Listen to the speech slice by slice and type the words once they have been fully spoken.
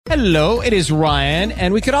Hello, it is Ryan,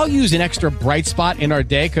 and we could all use an extra bright spot in our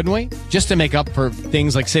day, couldn't we? Just to make up for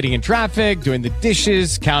things like sitting in traffic, doing the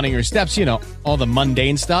dishes, counting your steps, you know, all the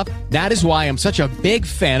mundane stuff. That is why I'm such a big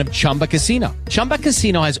fan of Chumba Casino. Chumba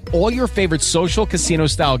Casino has all your favorite social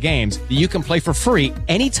casino-style games that you can play for free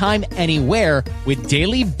anytime, anywhere with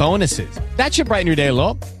daily bonuses. That should brighten your day a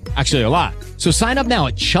little. Actually, a lot. So sign up now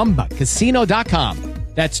at ChumbaCasino.com.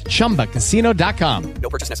 That's ChumbaCasino.com. No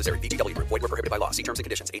purchase necessary. VGW Group. Void where prohibited by law. See terms and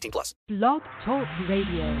conditions. 18 plus. Blog Talk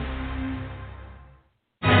Radio.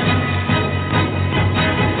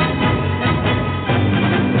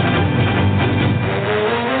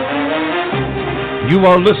 You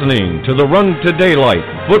are listening to the Run to Daylight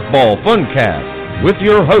Football Funcast with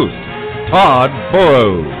your host, Todd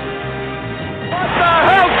Burrows. What the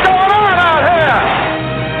hell's going on out here?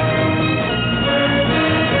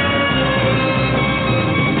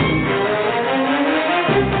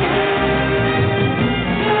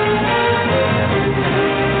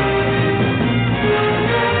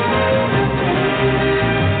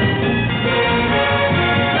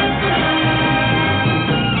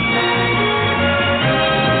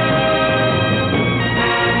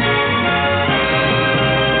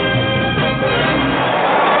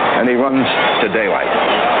 To daylight.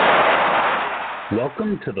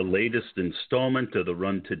 Welcome to the latest installment of the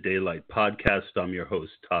Run to Daylight podcast. I'm your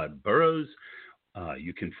host, Todd Burrows.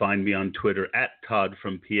 You can find me on Twitter at Todd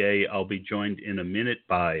from PA. I'll be joined in a minute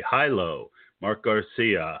by Hilo, Mark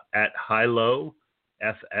Garcia at Hilo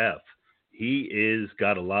FF. He is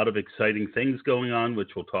got a lot of exciting things going on,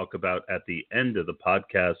 which we'll talk about at the end of the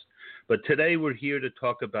podcast. But today we're here to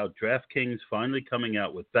talk about DraftKings finally coming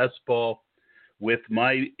out with Bestball. With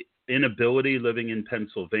my inability living in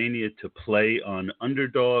Pennsylvania to play on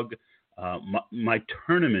Underdog, my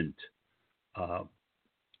tournament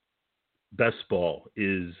best ball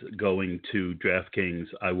is going to DraftKings.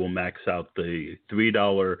 I will max out the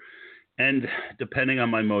 $3, and depending on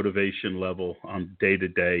my motivation level on day to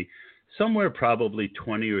day, somewhere probably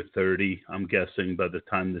 20 or 30, I'm guessing by the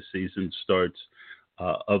time the season starts,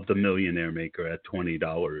 of the Millionaire Maker at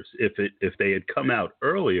 $20. If they had come out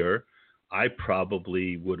earlier, I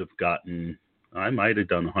probably would have I might have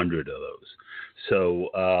done 100 of those. So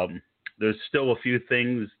there's still a few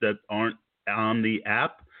things that aren't on the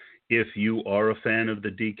app. If you are a fan of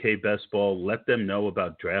the DK Bestball, let them know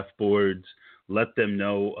about draft boards. Let them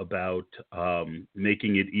know about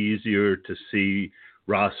making it easier to see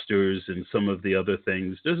rosters and some of the other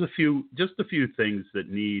things. There's just a few things that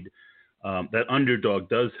need that Underdog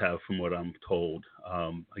does have, from what I'm told.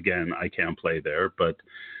 Again, I can't play there, but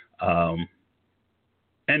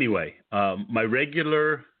anyway, my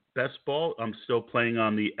regular best ball, I'm still playing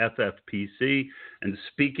on the FFPC. And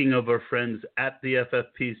speaking of our friends at the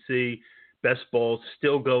FFPC, best ball's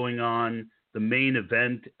still going on. The main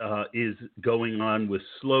event is going on with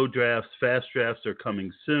slow drafts. Fast drafts are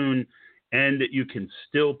coming soon. And you can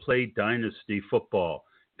still play Dynasty football.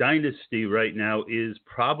 Dynasty right now is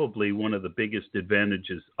probably one of the biggest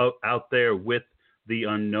advantages out there with the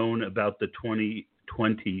unknown about the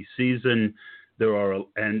 2020 season. There are,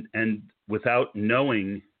 and without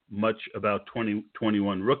knowing much about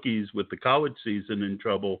 2021 rookies with the college season in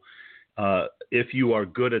trouble, if you are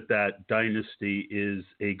good at that, Dynasty is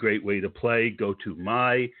a great way to play. Go to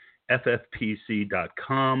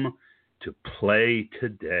myffpc.com to play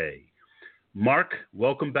today. Mark,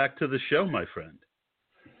 welcome back to the show, my friend.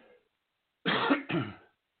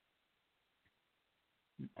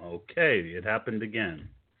 Okay, it happened again.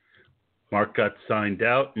 Mark got signed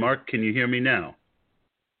out. Mark, can you hear me now?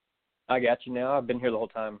 I got you now. I've been here the whole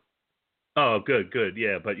time. Oh, good.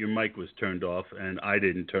 Yeah, but your mic was turned off, and I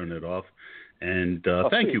didn't turn it off. And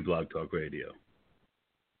thank you, Blog Talk Radio.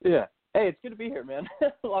 Yeah. Hey, it's good to be here, man.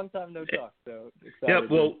 Long time no talk, so excited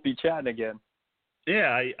to be chatting again.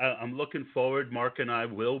 Yeah, I'm looking forward. Mark and I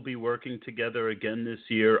will be working together again this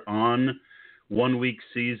year on 1 week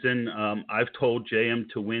season. I've told JM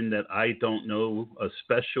to win that I don't know,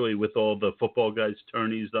 especially with all the football guys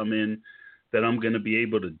tourneys I'm in, that I'm going to be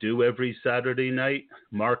able to do every Saturday night.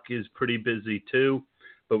 Mark is pretty busy too,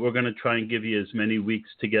 but we're going to try and give you as many weeks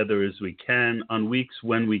together as we can. On weeks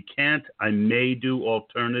when we can't, I may do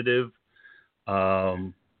alternative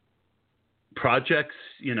projects,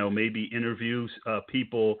 maybe interview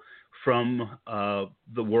people from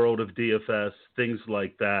the world of DFS, things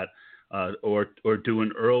like that, or do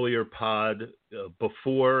an earlier pod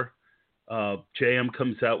before JM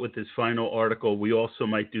comes out with his final article. We also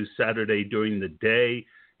might do Saturday during the day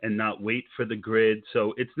and not wait for the grid.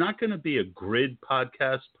 So it's not going to be a grid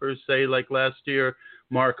podcast per se like last year,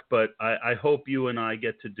 Mark, but I hope you and I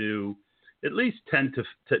get to do at least 10 to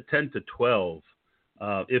 12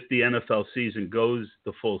 if the NFL season goes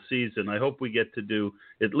the full season, I hope we get to do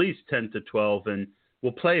at least 10 to 12, and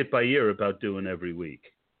we'll play it by ear about doing every week.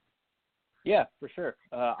 Yeah, for sure.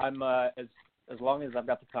 I'm as long as I've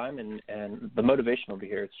got the time and the motivation will be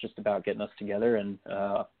here. It's just about getting us together and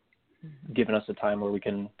giving us a time where we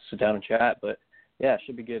can sit down and chat. But yeah, it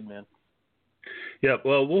should be good, man. Yeah,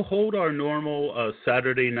 well, we'll hold our normal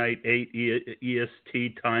Saturday night 8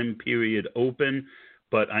 EST time period open,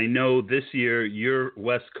 but I know this year you're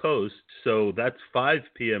West Coast, so that's 5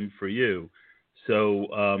 p.m. for you. So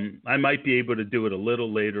I might be able to do it a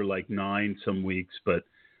little later, like 9 some weeks, but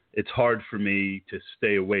it's hard for me to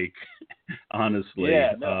stay awake, honestly.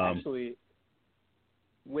 Yeah, no, actually,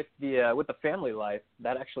 with the family life,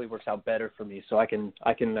 that actually works out better for me. So I can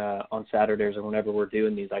on Saturdays or whenever we're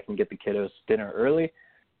doing these, I can get the kiddos dinner early,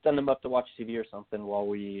 send them up to watch TV or something while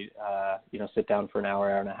we sit down for an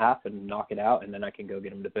hour and a half and knock it out, and then I can go get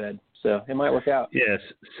them to bed. So it might work out. Yes,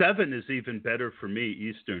 7 is even better for me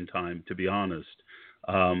Eastern time, to be honest.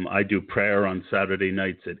 I do prayer on Saturday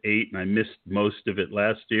nights at 8, and I missed most of it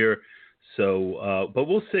last year. So, but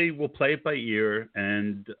we'll see. We'll play it by ear.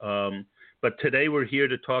 And but today we're here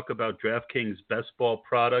to talk about DraftKings Bestball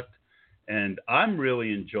product, and I'm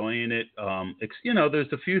really enjoying it.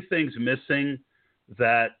 There's a few things missing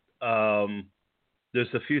that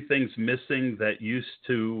used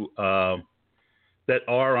to that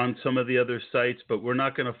are on some of the other sites, but we're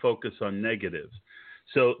not going to focus on negatives.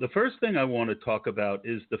 So the first thing I want to talk about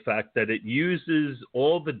is the fact that it uses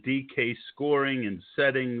all the DK scoring and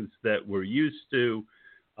settings that we're used to.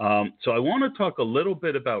 So I want to talk a little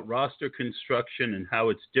bit about roster construction and how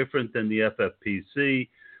it's different than the FFPC,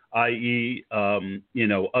 i.e.,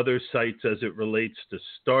 other sites as it relates to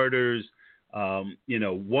starters, 1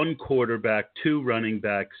 quarterback, 2 running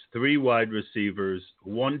backs, 3 wide receivers,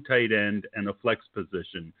 1 tight end, and a flex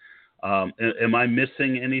position. Am I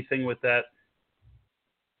missing anything with that?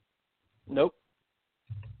 Nope.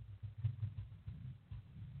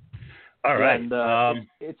 All right. And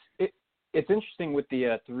it's interesting with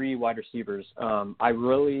the 3 wide receivers. I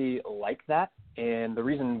really like that, and the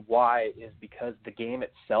reason why is because the game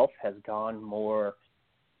itself has gone more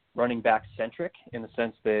running back centric in the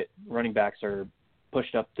sense that running backs are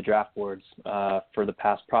pushed up the draft boards for the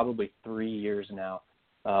past probably 3 years now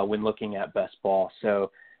when looking at best ball.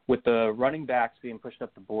 So with the running backs being pushed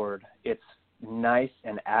up the board, it's nice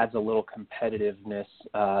and adds a little competitiveness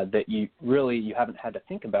that you haven't had to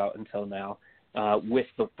think about until now with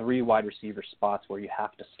the 3 wide receiver spots where you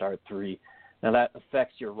have to start 3. Now that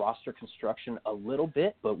affects your roster construction a little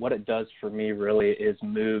bit, but what it does for me really is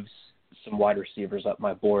moves some wide receivers up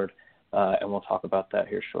my board, and we'll talk about that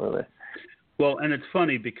here shortly. Well, and it's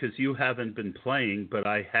funny because you haven't been playing, but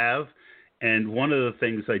I have, and one of the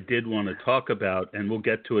things I did want to talk about, and we'll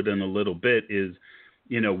get to it in a little bit, is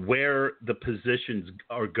where the positions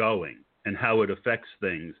are going and how it affects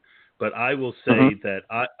things. But I will say that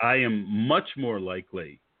I am much more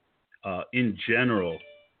likely, in general,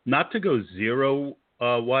 not to go 0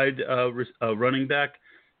 wide running back,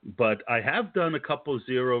 but I have done a couple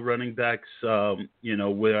 0 running backs,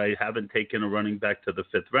 where I haven't taken a running back to the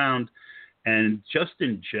 5th round. And just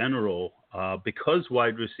in general, because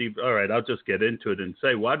wide receiver, all right, I'll just get into it and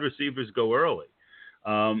say wide receivers go early.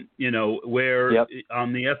 Where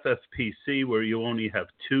on the FFPC, where you only have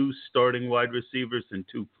 2 starting wide receivers and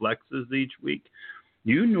 2 flexes each week,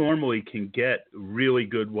 you normally can get really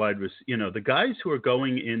good wide receivers. The guys who are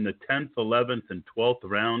going in the 10th, 11th, and 12th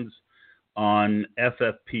rounds on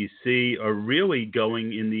FFPC are really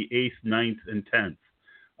going in the 8th, 9th, and 10th.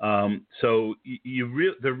 So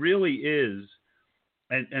there really is,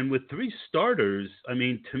 and with 3 starters, I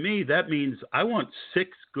mean, to me, that means I want 6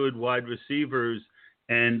 good wide receivers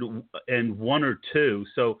and 1 or 2.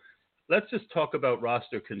 So let's just talk about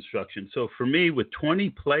roster construction. So for me, with 20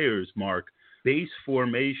 players, Mark, base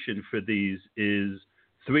formation for these is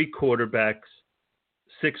 3 quarterbacks,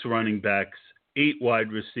 6 running backs, 8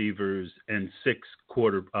 wide receivers, and 3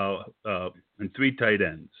 tight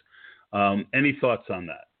ends. Any thoughts on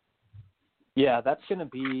that? Yeah, that's going to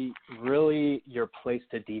be really your place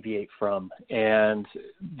to deviate from. And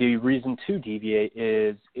the reason to deviate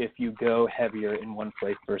is if you go heavier in one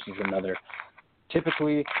place versus another.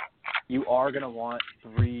 Typically, you are going to want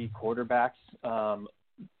 3 quarterbacks.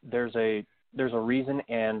 There's a reason,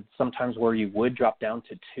 and sometimes where you would drop down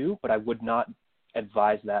to 2, but I would not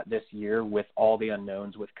advise that this year with all the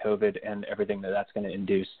unknowns with COVID and everything that's going to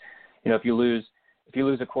induce. If you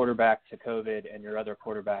lose a quarterback to COVID and your other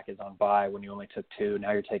quarterback is on bye when you only took 2,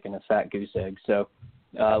 now you're taking a fat goose egg. So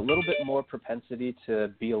a little bit more propensity to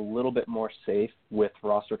be a little bit more safe with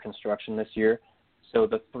roster construction this year. So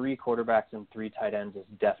the 3 quarterbacks and 3 tight ends is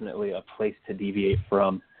definitely a place to deviate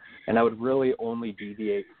from. And I would really only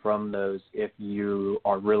deviate from those if you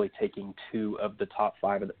are really taking 2 of the top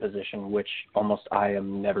 5 of the position, which almost I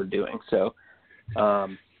am never doing. So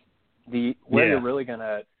where you're really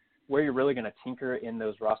gonna tinker in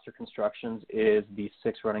those roster constructions is the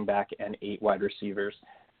 6 running back and 8 wide receivers.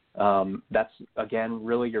 That's again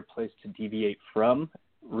really your place to deviate from.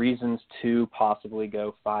 Reasons to possibly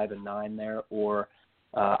go 5 and 9 there, or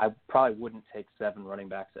I probably wouldn't take 7 running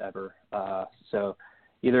backs ever. So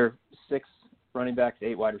either 6 running backs,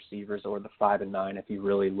 8 wide receivers, or the 5 and 9 if you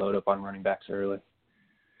really load up on running backs early.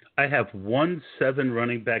 I have 1 7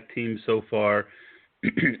 running back team so far,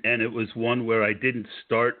 and it was one where I didn't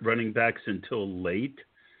start running backs until late,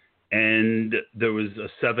 and there was a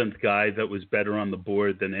 7th guy that was better on the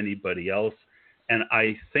board than anybody else. And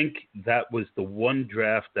I think that was the one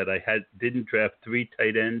draft that I didn't draft 3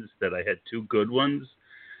 tight ends, that I had 2 good ones.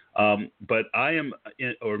 But I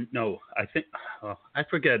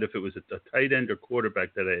forget if it was a tight end or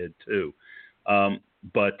quarterback that I had 2.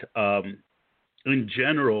 But in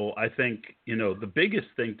general, I think, the biggest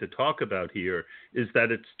thing to talk about here is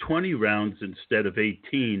that it's 20 rounds instead of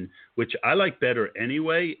 18, which I like better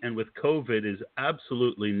anyway. And with COVID is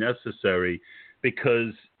absolutely necessary,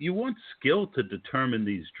 because you want skill to determine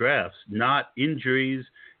these drafts, not injuries,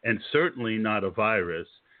 and certainly not a virus.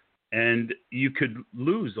 And you could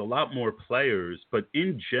lose a lot more players, but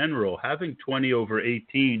in general, having 20 over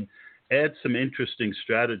 18 adds some interesting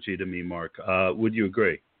strategy to me, Mark. Would you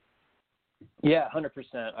agree? Yeah,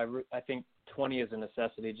 100%. I think 20 is a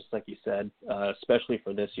necessity, just like you said, especially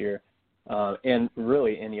for this year. And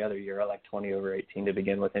really any other year. I like 20 over 18 to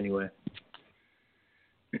begin with anyway.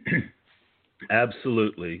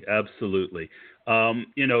 Absolutely.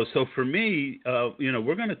 So for me,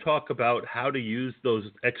 we're going to talk about how to use those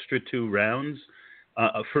extra 2 rounds.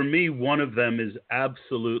 For me, one of them is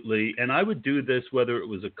absolutely, and I would do this whether it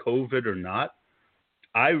was a COVID or not.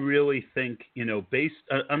 I really think,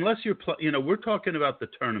 unless you're, we're talking about the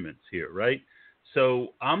tournaments here, right?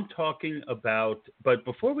 So I'm talking about, but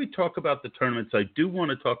before we talk about the tournaments, I do want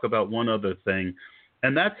to talk about one other thing,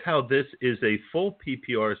 and that's how this is a full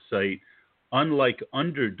PPR site. Unlike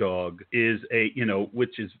Underdog is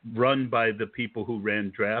which is run by the people who ran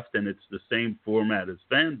Draft, and it's the same format as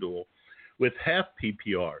FanDuel with half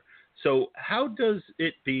PPR. So how does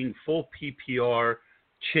it being full PPR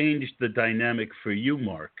change the dynamic for you,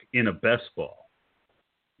 Mark, in a best ball?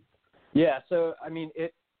 Yeah, so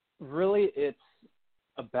it's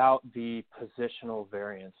about the positional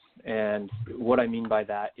variance, and what I mean by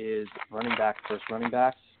that is running backs versus running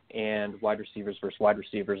backs, and wide receivers versus wide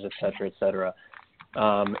receivers, et cetera, et cetera.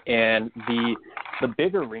 And the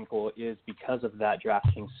bigger wrinkle is because of that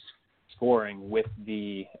DraftKings scoring with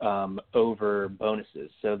the over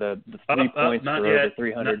bonuses. So the 3 points for over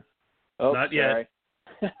 300. Not sorry.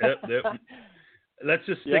 Yet. Yep. Let's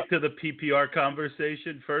just stick to the PPR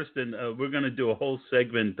conversation first, and we're going to do a whole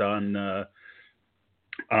segment on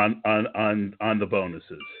the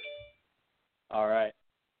bonuses. All right.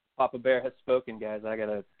 Papa Bear has spoken, guys. I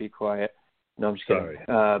gotta be quiet. No, I'm just kidding.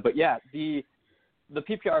 But yeah, the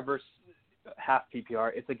PPR versus half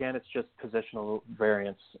PPR. It's just positional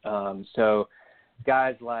variance. So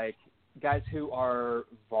guys who are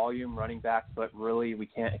volume running backs, but really we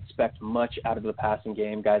can't expect much out of the passing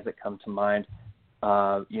game. Guys that come to mind,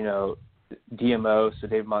 DMO. So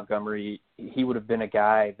Dave Montgomery. He would have been a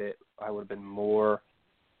guy that I would have been more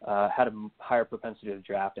had a higher propensity to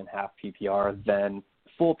draft in half PPR than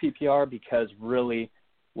full PPR, because really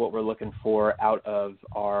what we're looking for out of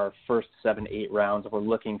our first 7-8 rounds, we're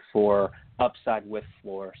looking for upside with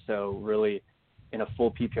floor. So really in a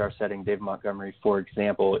full PPR setting, Dave Montgomery, for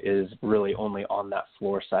example, is really only on that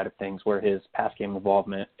floor side of things, where his pass game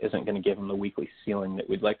involvement isn't going to give him the weekly ceiling that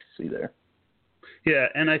we'd like to see there. Yeah,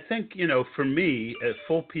 and I think, for me,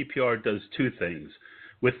 full PPR does 2 things.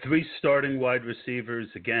 With 3 starting wide receivers,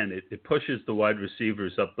 again, it pushes the wide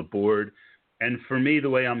receivers up the board. And for me, the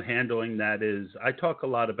way I'm handling that is I talk a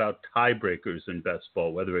lot about tiebreakers in best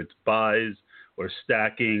ball, whether it's buys or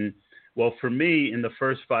stacking. Well, for me, in the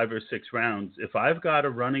first 5 or 6 rounds, if I've got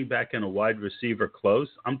a running back and a wide receiver close,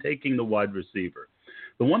 I'm taking the wide receiver.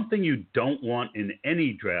 The one thing you don't want in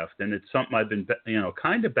any draft, and it's something I've been,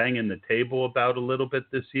 kind of banging the table about a little bit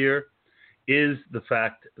this year, is the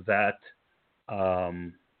fact that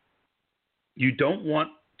you don't want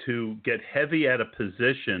to get heavy at a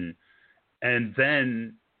position and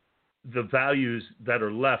then the values that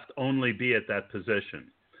are left only be at that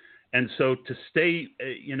position. And so to stay,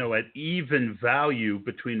 at even value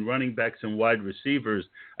between running backs and wide receivers,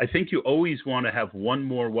 I think you always want to have one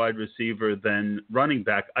more wide receiver than running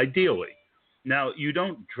back, ideally. Now, you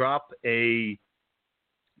don't drop a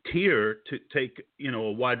tier to take,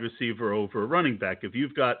 a wide receiver over a running back. If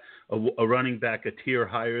you've got a running back a tier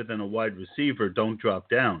higher than a wide receiver, don't drop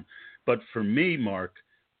down. But for me, Mark,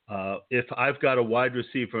 if I've got a wide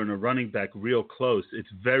receiver and a running back real close, it's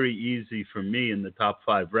very easy for me in the top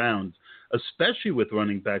 5 rounds, especially with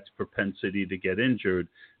running backs' propensity to get injured,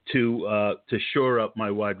 to shore up my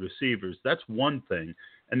wide receivers. That's one thing.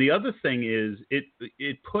 And the other thing is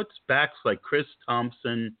it puts backs like Chris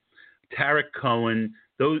Thompson, Tarek Cohen,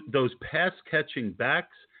 those pass-catching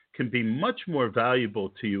backs can be much more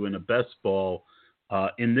valuable to you in a best ball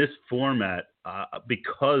in this format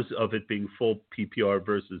because of it being full PPR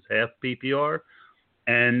versus half PPR.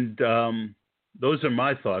 And those are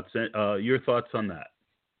my thoughts. Your thoughts on that?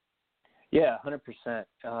 Yeah,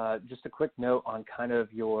 100%. Just a quick note on kind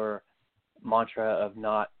of your mantra of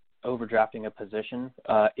not overdrafting a position.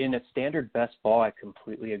 In a standard best ball, I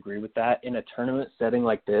completely agree with that. In a tournament setting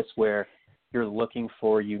like this where you're looking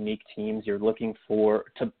for unique teams, you're looking for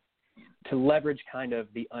to leverage kind of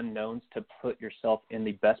the unknowns to put yourself in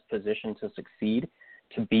the best position to succeed,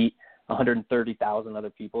 to beat 130,000 other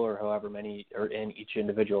people or however many are in each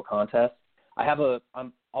individual contest.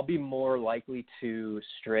 I'll be more likely to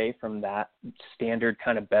stray from that standard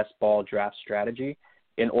kind of best ball draft strategy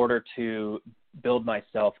in order to build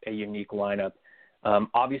myself a unique lineup.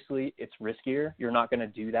 Obviously, it's riskier. You're not going to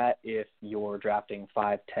do that if you're drafting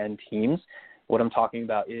 5-10 teams. What I'm talking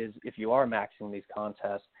about is if you are maxing these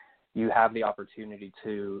contests, you have the opportunity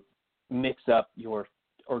to mix up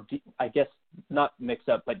not mix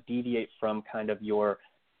up, but deviate from kind of your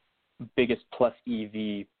biggest plus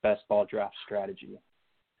EV best ball draft strategy,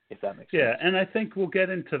 if that makes sense. Yeah, and I think we'll get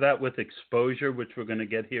into that with exposure, which we're going to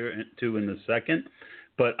get here to in a second.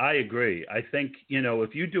 But I agree. I think,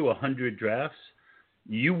 if you do 100 drafts,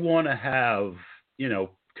 you want to have,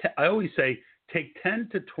 I always say take 10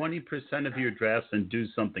 to 20% of your drafts and do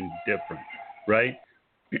something different, right?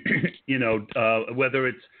 Whether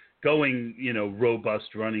it's going,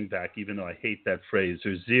 robust running back, even though I hate that phrase,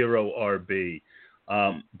 or zero RB.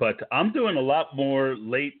 But I'm doing a lot more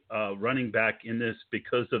late running back in this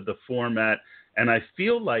because of the format, and I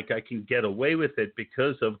feel like I can get away with it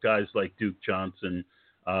because of guys like Duke Johnson,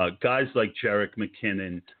 guys like Jerick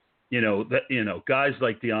McKinnon, guys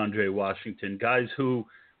like DeAndre Washington, guys who,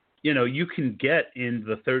 you can get in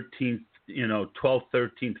the 13th, 12th,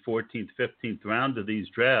 13th, 14th, 15th round of these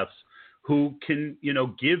drafts who can,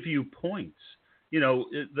 give you points. You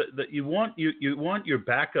want your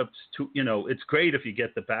backups to, it's great if you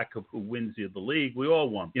get the backup who wins you the league. We all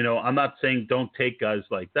want, I'm not saying don't take guys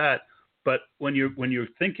like that, but when you're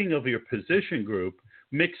thinking of your position group,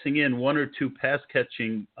 mixing in 1 or 2 pass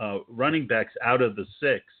catching running backs out of the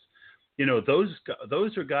 6,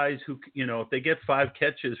 those are guys who, if they get 5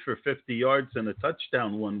 catches for 50 yards and a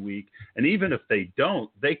touchdown one week, and even if they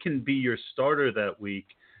don't, they can be your starter that week.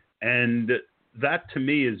 And that to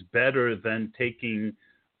me is better than taking,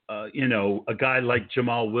 a guy like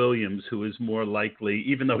Jamal Williams, who is more likely,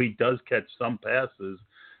 even though he does catch some passes,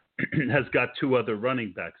 has got 2 other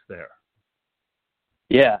running backs there.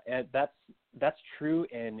 Yeah, and that's true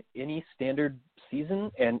in any standard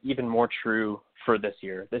season, and even more true for this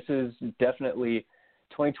year. This is definitely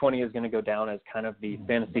 2020 is going to go down as kind of the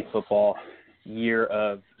fantasy football year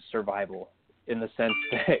of survival, in the sense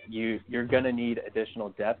that you're going to need additional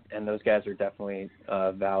depth, and those guys are definitely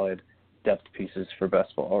valid depth pieces for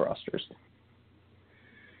best ball rosters.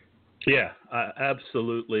 Yeah,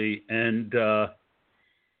 absolutely. And,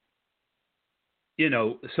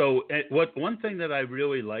 so one thing that I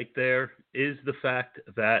really like there is the fact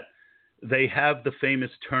that they have the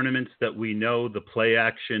famous tournaments that we know, the play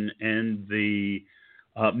action and the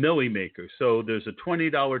Millie Maker. So there's a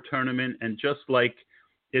 $20 tournament, and just like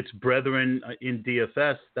its brethren in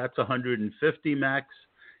DFS, that's 150 max,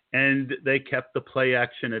 and they kept the play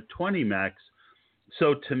action at 20 max.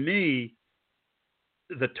 So to me,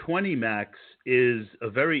 the 20 max is a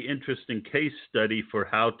very interesting case study for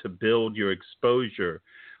how to build your exposure.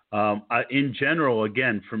 In general,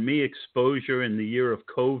 again, for me, exposure in the year of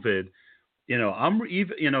COVID, I'm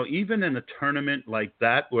even in a tournament like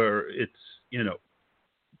that where it's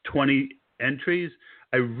 20 entries,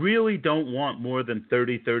 I really don't want more than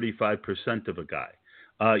 35% of a guy.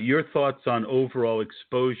 Your thoughts on overall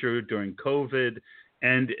exposure during COVID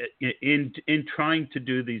and in trying to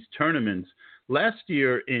do these tournaments. Last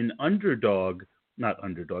year in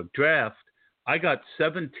draft, I got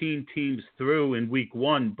 17 teams through in week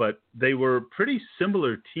 1, but they were pretty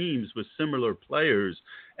similar teams with similar players.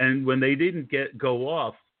 And when they didn't go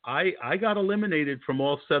off, I got eliminated from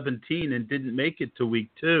all 17 and didn't make it to week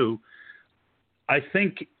 2. I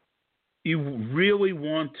think you really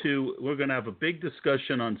want to, we're going to have a big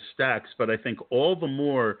discussion on stacks, but I think all the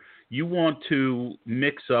more you want to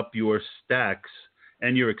mix up your stacks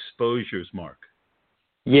and your exposures, Mark.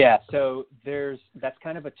 Yeah, so that's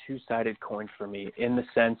kind of a two-sided coin for me in the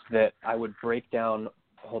sense that I would break down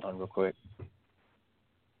 – hold on real quick.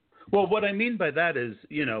 Well, what I mean by that is,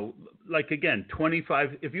 like, again,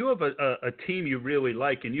 25 – if you have a team you really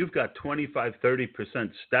like and you've got 25,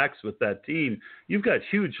 30% stacks with that team, you've got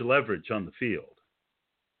huge leverage on the field.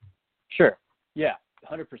 Sure. Yeah,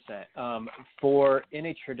 100%. In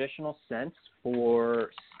a traditional sense,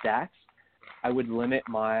 for stacks, I would limit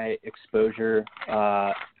my exposure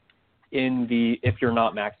if you're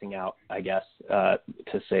not maxing out, I guess,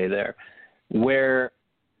 to say there. Where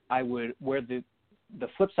the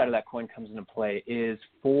flip side of that coin comes into play is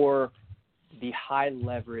for the high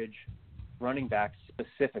leverage running backs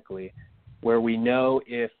specifically, where we know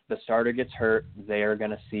if the starter gets hurt, they are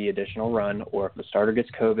going to see additional run, or if the starter gets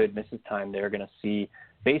COVID, misses time, they're going to see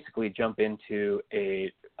basically jump into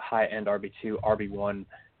a high-end RB2, RB1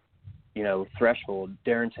 threshold.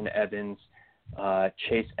 Darrington Evans,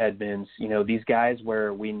 Chase Edmonds, these guys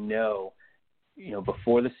where we know,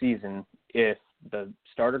 before the season, if the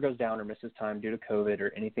starter goes down or misses time due to COVID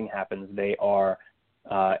or anything happens, they are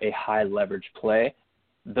a high leverage play.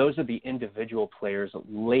 Those are the individual players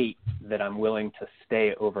late that I'm willing to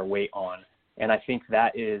stay overweight on. And I think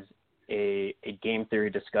that is a game theory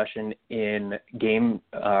discussion in game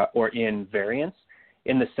or in variance,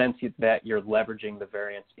 in the sense that you're leveraging the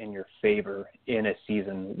variance in your favor in a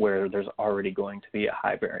season where there's already going to be a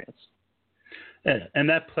high variance. And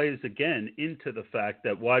that plays again into the fact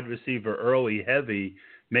that wide receiver early heavy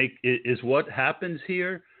is what happens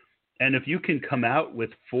here. And if you can come out with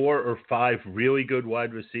 4 or 5 really good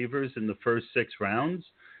wide receivers in the first 6 rounds,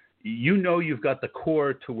 you've got the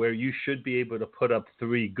core to where you should be able to put up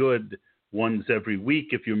 3 good ones every week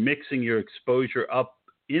if you're mixing your exposure up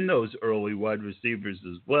in those early wide receivers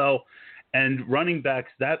as well. And running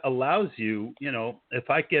backs, that allows you, if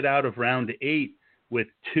I get out of round 8 with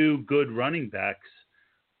 2 good running backs,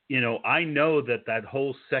 I know that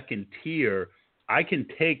whole second tier, I can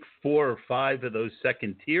take 4 or 5 of those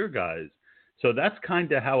second tier guys. So that's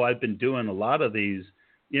kind of how I've been doing a lot of these.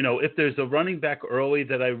 If there's a running back early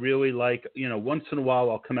that I really like, once in a while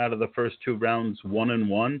I'll come out of the first 2 rounds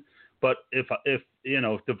 1-1. But if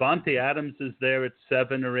Devontae Adams is there at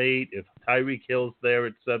 7 or 8, if Tyreek Hill's there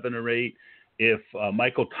at 7 or 8, if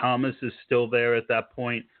Michael Thomas is still there at that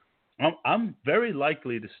point, I'm very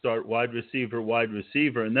likely to start wide receiver,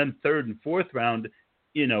 and then 3rd and 4th round.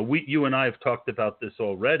 You and I have talked about this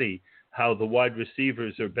already, how the wide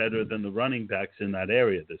receivers are better than the running backs in that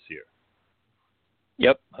area this year.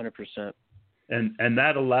 Yep, 100%. And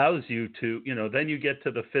that allows you to, then you get to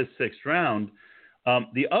the 5th, 6th round.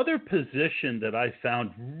 The other position that I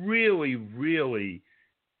found really, really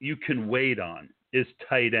you can wait on is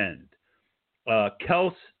tight end.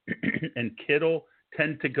 Kels and Kittle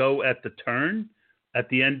tend to go at the turn at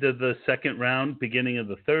the end of the 2nd round, beginning of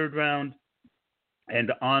the 3rd round,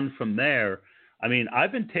 and on from there. I mean,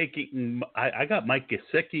 I've been I got Mike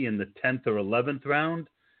Gesicki in the 10th or 11th round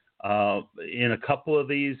in a couple of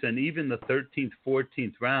these, and even the 13th,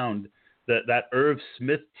 14th round. That Irv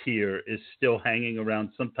Smith tier is still hanging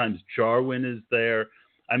around. Sometimes Jarwin is there.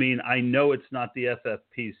 I mean, I know it's not the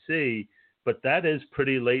FFPC, but that is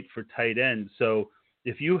pretty late for tight end. So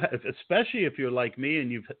especially if you're like me and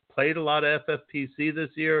you've played a lot of FFPC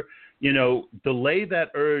this year, delay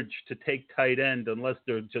that urge to take tight end unless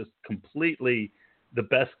they're just completely the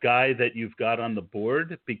best guy that you've got on the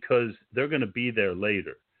board, because they're going to be there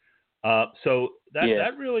later. So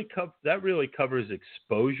that really covers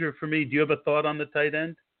exposure for me. Do you have a thought on the tight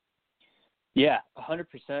end? Yeah,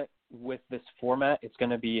 100%. With this format, it's going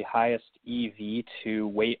to be highest EV to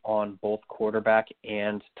wait on both quarterback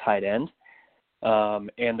and tight end.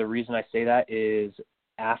 And the reason I say that is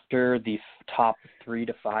after the top 3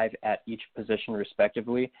 to 5 at each position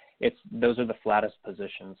respectively, those are the flattest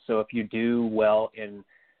positions. So if you do well in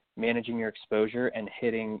managing your exposure and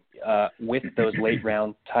hitting with those late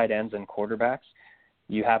round tight ends and quarterbacks,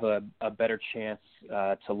 you have a better chance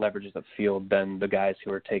to leverage the field than the guys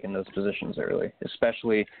who are taking those positions early,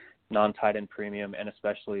 especially non-tight end premium, and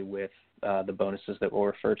especially with the bonuses that we'll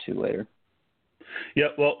refer to later. Yeah,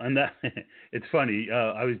 well, and that it's funny.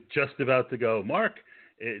 I was just about to go, Mark,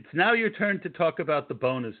 it's now your turn to talk about the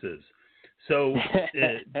bonuses. So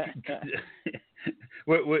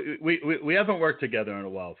we haven't worked together in a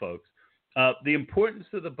while, folks. The importance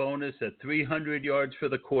of the bonus at 300 yards for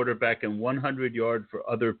the quarterback and 100 yards for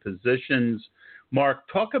other positions. Mark,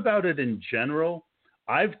 talk about it in general.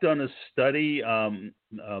 I've done a study.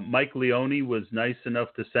 Mike Leone was nice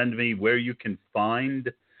enough to send me where you can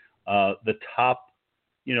find the top,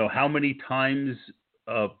 how many times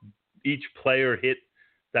each player hit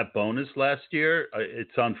that bonus last year.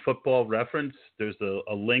 It's on Football Reference. There's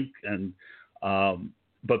a link, and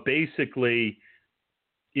but basically,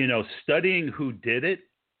 studying who did it,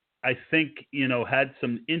 I think, had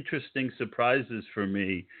some interesting surprises for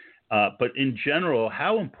me. But in general,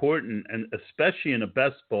 how important, and especially in a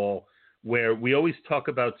best ball, where we always talk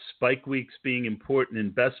about spike weeks being important in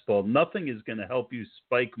best ball, nothing is going to help you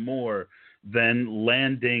spike more than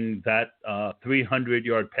landing that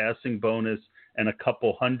 300-yard passing bonus and a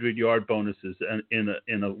couple 100-yard bonuses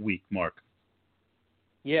in a week, Mark.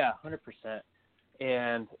 Yeah, 100%.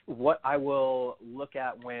 And what I will look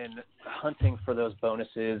at when hunting for those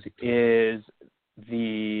bonuses is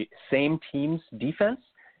the same team's defense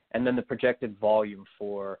and then the projected volume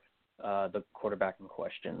for the quarterback in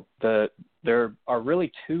question. There are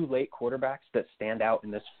really two late quarterbacks that stand out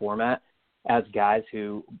in this format as guys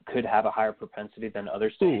who could have a higher propensity than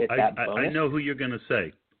others to hit that bonus. I know who you're going to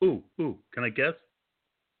say. Ooh, can I guess?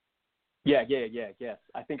 Yeah.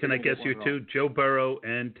 I think. Can I guess you two? Joe Burrow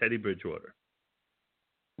and Teddy Bridgewater.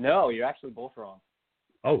 No, you're actually both wrong.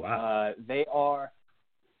 Oh, wow. They are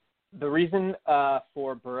the reason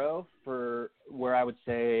for Burrow, for where I would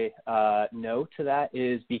say no to that,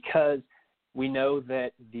 is because we know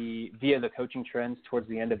that via the coaching trends towards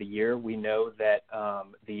the end of the year, we know that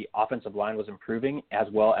the offensive line was improving as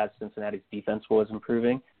well as Cincinnati's defense was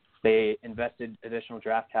improving. They invested additional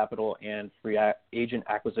draft capital and free agent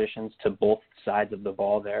acquisitions to both sides of the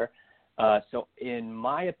ball there. So in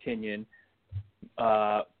my opinion,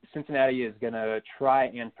 Cincinnati is going to try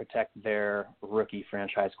and protect their rookie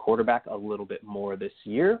franchise quarterback a little bit more this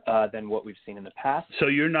year than what we've seen in the past. So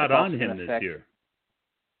you're not on him this year?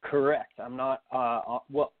 Correct. I'm not.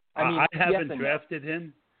 I haven't drafted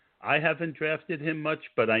him. I haven't drafted him much,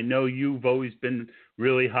 but I know you've always been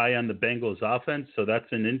really high on the Bengals offense, so that's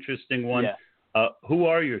an interesting one. Yeah. Who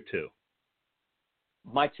are your two?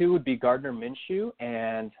 My two would be Gardner Minshew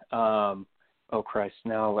and, oh, Christ,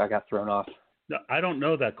 now I got thrown off. No, I don't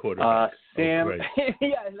know that quarterback. Sam.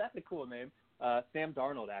 Yeah, that's a cool name. Sam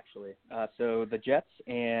Darnold, actually. So the Jets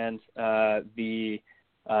and the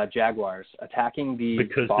Jaguars attacking the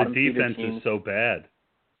because bottom the defense feeder teams. Is so bad.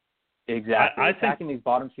 Exactly. I think attacking these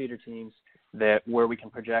bottom feeder teams where we can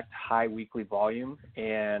project high weekly volume,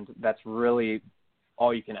 and that's really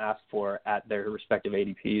all you can ask for at their respective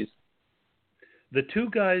ADPs. The two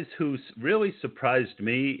guys who really surprised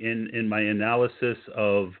me in my analysis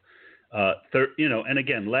of and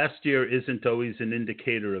again, last year isn't always an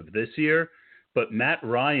indicator of this year, but Matt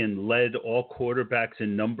Ryan led all quarterbacks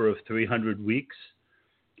in number of 300 weeks.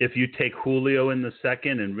 If you take Julio in the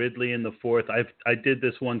second and Ridley in the fourth, I did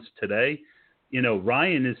this once today.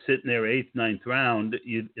 Ryan is sitting there 8th, 9th round.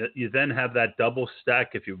 You then have that double stack.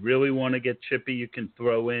 If you really want to get chippy, you can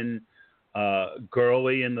throw in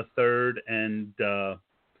Gurley in the third and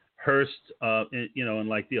Hurst, in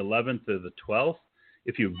like the 11th or the 12th.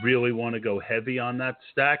 If you really want to go heavy on that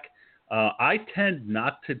stack, I tend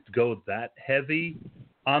not to go that heavy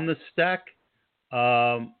on the stack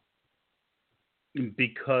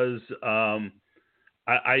because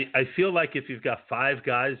I feel like if you've got five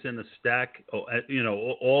guys in a stack,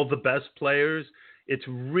 all the best players, it's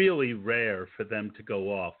really rare for them to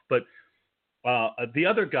go off. But the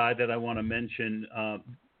other guy that I want to mention,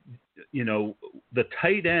 the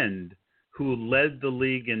tight end who led the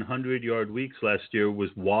league in 100-yard weeks last year was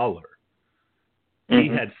Waller.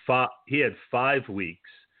 Mm-hmm. He had 5 weeks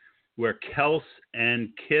where Kels and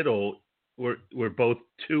Kittle were both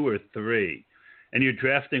 2 or 3, and you're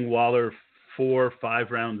drafting Waller 4 or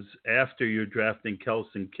 5 rounds after you're drafting Kels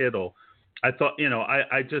and Kittle. I thought,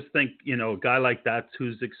 I just think, a guy like that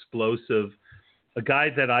who's explosive, a guy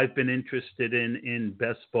that I've been interested in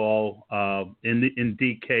best ball in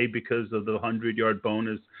DK because of the 100-yard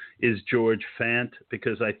bonus is George Fant,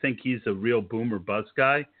 because I think he's a real boomer bust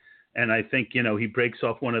guy. And I think, he breaks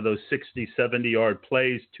off one of those 60, 70-yard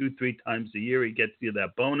plays 2-3 times a year. He gets you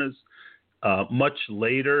that bonus much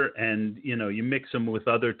later. And, you mix him with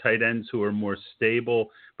other tight ends who are more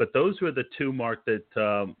stable. But those were the two, Mark,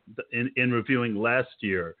 that in reviewing last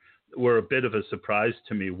year were a bit of a surprise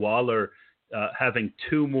to me. Waller having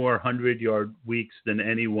 2 more 100-yard weeks than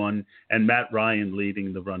anyone, and Matt Ryan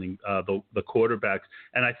leading the running the quarterbacks.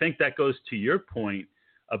 And I think that goes to your point.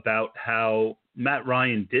 about how Matt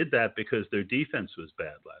Ryan did that because their defense was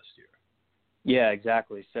bad last year. Yeah,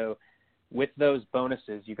 exactly. So with those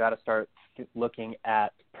bonuses, you got to start looking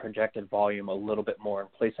at projected volume a little bit more and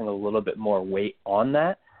placing a little bit more weight on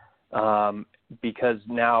that, because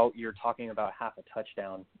now you're talking about half a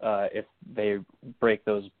touchdown if they break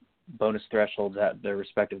those bonus thresholds at their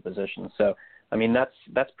respective positions. So, I mean,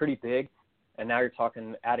 that's pretty big. And now you're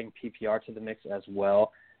talking adding PPR to the mix as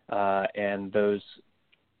well. And those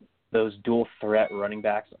dual threat running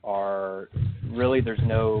backs are really, there's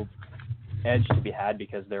no edge to be had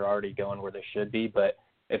because they're already going where they should be, but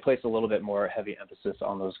it places a little bit more heavy emphasis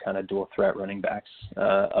on those kind of dual threat running backs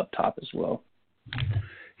up top as well.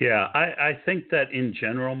 Yeah, I think that in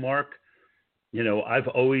general, Mark, you know, I've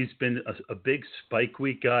always been a big spike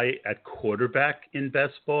week guy at quarterback in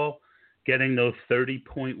best ball. Getting those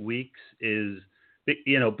 30-point weeks is,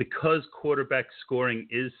 you know, because quarterback scoring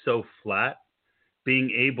is so flat,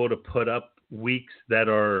 being able to put up weeks that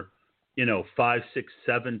are, you know, 5, 6,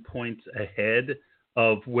 7 points ahead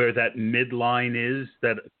of where that midline is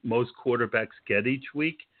that most quarterbacks get each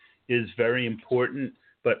week is very important.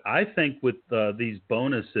 But I think with these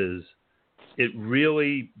bonuses, it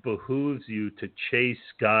really behooves you to chase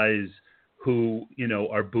guys who, you know,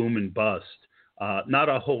 are boom and bust. Not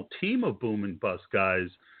a whole team of boom and bust guys,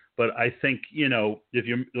 but I think, you know, if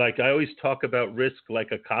you're like, I always talk about risk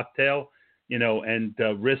like a cocktail, you know, and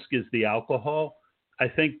risk is the alcohol. I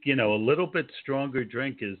think, you know, a little bit stronger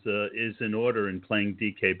drink is in order in playing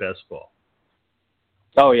DK Bestball.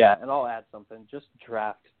 Oh, yeah, and I'll add something. Just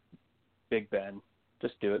draft Big Ben.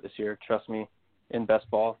 Just do it this year. Trust me, in best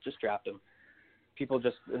ball, just draft him. People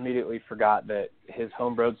just immediately forgot that his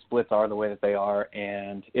home road splits are the way that they are,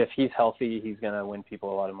 and if he's healthy, he's going to win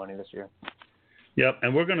people a lot of money this year. Yep,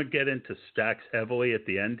 and we're going to get into stacks heavily at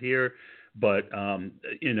the end here, but,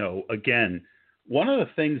 you know, again, one of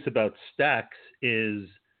the things about stacks is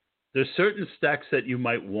there's certain stacks that you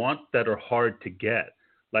might want that are hard to get.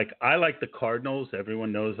 Like, I like the Cardinals.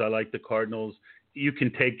 Everyone knows I like the Cardinals. You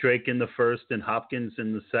can take Drake in the first and Hopkins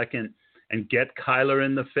in the second and get Kyler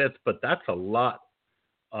in the fifth, but that's a lot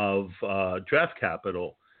of draft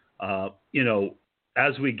capital. You know,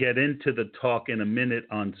 as we get into the talk in a minute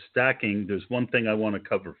on stacking, there's one thing I want to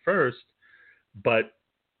cover first, but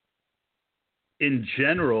in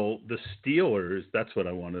general, the Steelers, that's what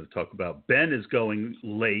I wanted to talk about. Ben is going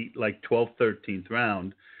late, like 12th, 13th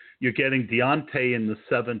round. You're getting Deontay in the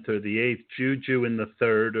 7th or the 8th, Juju in the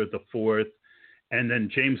 3rd or the 4th, and then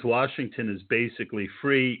James Washington is basically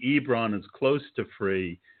free. Ebron is close to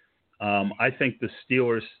free. I think the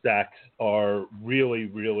Steelers stacks are really,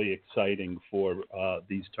 really exciting for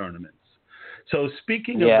these tournaments. So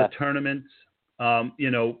speaking of the tournaments, you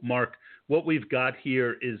know, Mark, what we've got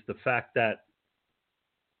here is the fact that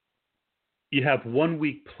you have 1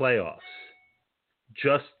 week playoffs,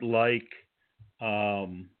 just like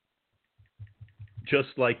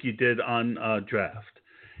you did on draft.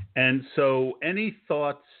 And so any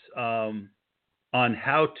thoughts on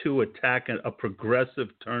how to attack a progressive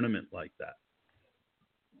tournament like that?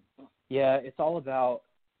 Yeah, it's all about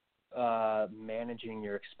managing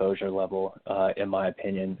your exposure level, in my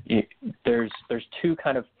opinion. There's two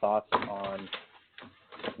kind of thoughts on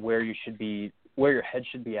where your head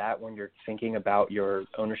should be at when you're thinking about your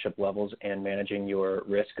ownership levels and managing your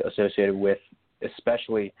risk associated with,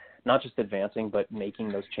 especially not just advancing, but making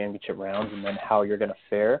those championship rounds, and then how you're going to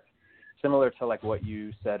fare. Similar to like what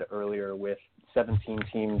you said earlier with 17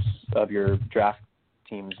 teams of your draft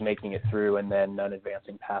teams making it through and then none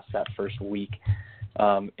advancing past that first week.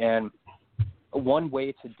 And one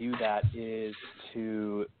way to do that is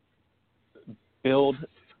to build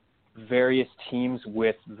various teams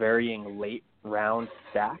with varying late round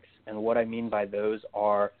stacks. And what I mean by those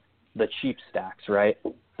are the cheap stacks, right?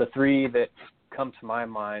 The three that come to my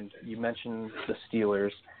mind, you mentioned the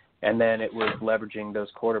Steelers, and then it was leveraging those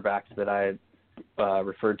quarterbacks that I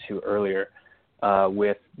referred to earlier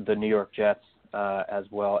with the New York Jets as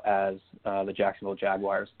well as the Jacksonville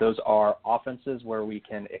Jaguars. Those are offenses where we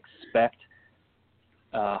can expect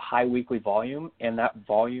high weekly volume, and that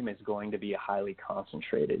volume is going to be highly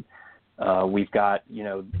concentrated. We've got, you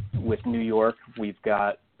know, with New York, we've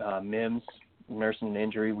got Mims nursing an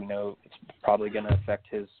injury. We know it's probably going to affect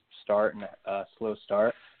his start and a slow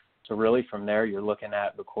start. So really from there, you're looking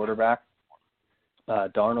at the quarterback,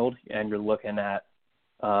 Darnold, and you're looking at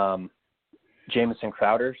Jamison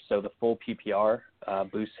Crowder. So the full PPR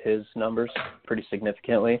boosts his numbers pretty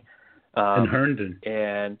significantly. And Herndon.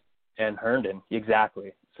 And Herndon,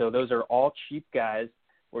 exactly. So those are all cheap guys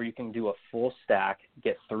where you can do a full stack,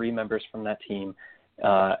 get 3 members from that team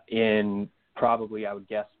in probably, I would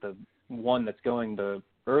guess, the one that's going the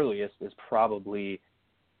earliest is probably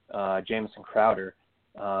Jamison Crowder.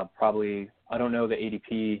 Probably, I don't know the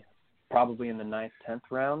ADP, probably in the 9th, 10th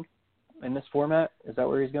round in this format. Is that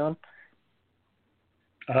where he's going?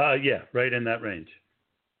 Yeah, right in that range.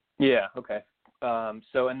 Yeah, okay.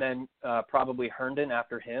 So, and then probably Herndon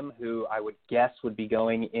after him, who I would guess would be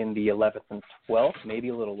going in the 11th and 12th, maybe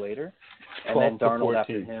a little later. And then Darnold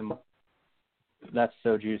after him. That's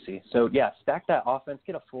so juicy. So, yeah, stack that offense,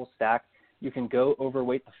 get a full stack. You can go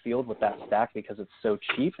overweight the field with that stack because it's so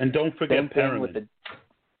cheap. And don't forget Perriman.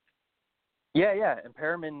 Yeah, and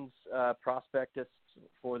Perriman's prospectus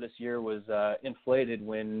for this year was inflated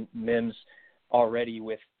when Mims already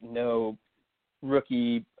with no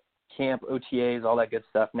rookie camp, OTAs, all that good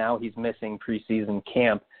stuff. Now he's missing preseason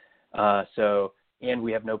camp. And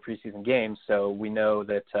we have no preseason games. So we know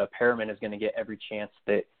that Perriman is going to get every chance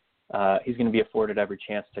that he's going to be afforded every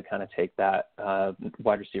chance to kind of take that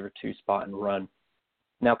wide receiver 2 spot and run.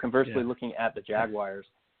 Now, conversely, looking at the Jaguars,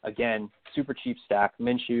 again, super cheap stack.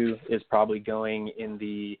 Minshew is probably going in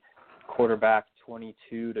the quarterback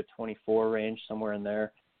 22 to 24 range, somewhere in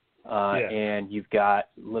there. And you've got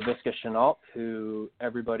Laviska Shenault, who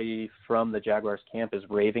everybody from the Jaguars camp is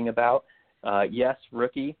raving about. Yes,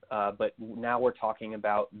 rookie, but now we're talking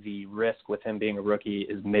about the risk with him being a rookie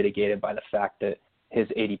is mitigated by the fact that his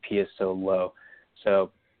ADP is so low.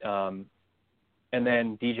 So, and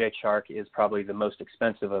then DJ Chark is probably the most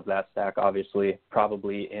expensive of that stack, obviously,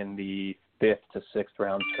 probably in the 5th to 6th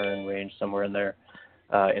round turn range, somewhere in there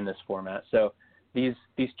in this format. So these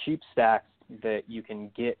cheap stacks that you can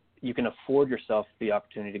get, you can afford yourself the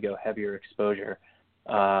opportunity to go heavier exposure,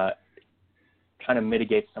 kind of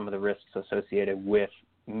mitigates some of the risks associated with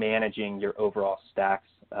managing your overall stacks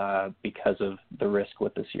because of the risk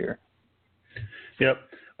with this year. Yep.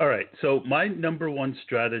 All right. So my number one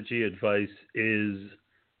strategy advice is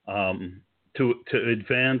to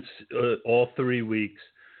advance all 3 weeks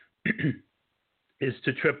is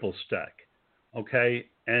to triple stack. Okay.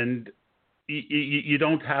 And you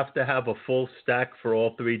don't have to have a full stack for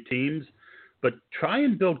all 3 teams, but try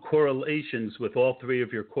and build correlations with all 3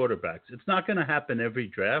 of your quarterbacks. It's not going to happen every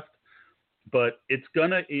draft, but it's going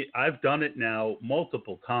to, I've done it now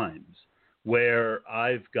multiple times where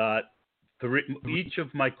I've got each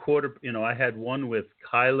of my I had one with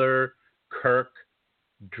Kyler, Kirk,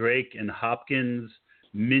 Drake, and Hopkins,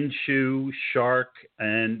 Minshew, Shark,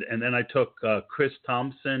 and then I took Chris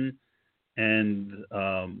Thompson, and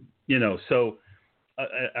so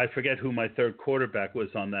I forget who my third quarterback was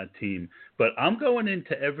on that team. But I'm going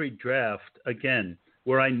into every draft again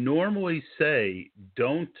where I normally say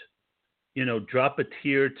don't drop a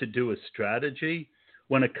tier to do a strategy.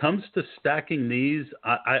 When it comes to stacking these,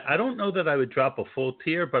 I don't know that I would drop a full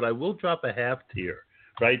tier, but I will drop a half tier,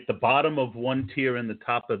 right? The bottom of one tier and the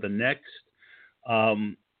top of the next.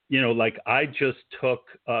 Like I just took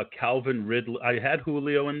Calvin Ridley. I had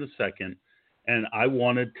Julio in the second, and I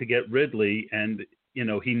wanted to get Ridley, and,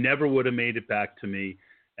 he never would have made it back to me.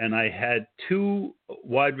 And I had 2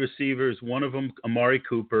 wide receivers, one of them Amari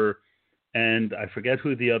Cooper, and I forget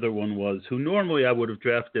who the other one was, who normally I would have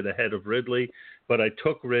drafted ahead of Ridley, but I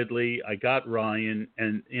took Ridley, I got Ryan,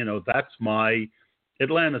 and, that's my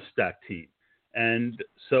Atlanta stack team. And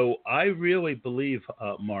so I really believe,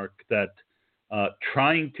 Mark, that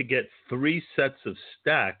trying to get 3 sets of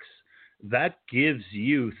stacks, that gives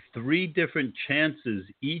you 3 different chances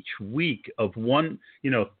each week of one.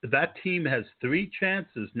 That team has 3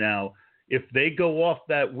 chances now if they go off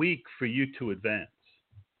that week for you to advance.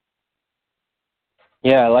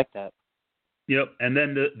 Yeah, I like that. Yep. And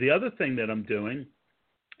then the other thing that I'm doing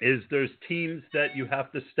is there's teams that you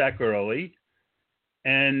have to stack early,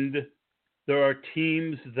 and there are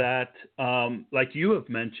teams that, like you have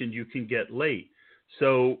mentioned, you can get late.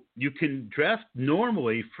 So you can draft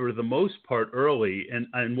normally for the most part early,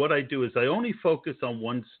 and what I do is I only focus on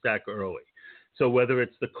one stack early. So whether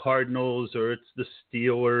it's the Cardinals or it's the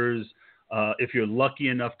Steelers, if you're lucky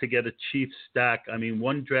enough to get a Chiefs stack,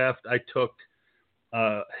 one draft I took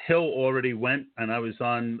Hill already went, and I was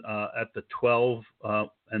on at the 12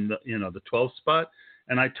 and the 12 spot,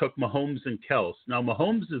 and I took Mahomes and Kels. Now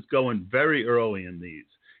Mahomes is going very early in these.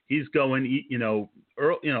 He's going,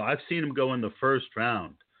 early, I've seen him go in the first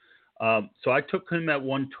round. So I took him at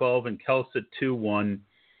 112 and Kels at 2-1,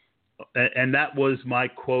 and that was my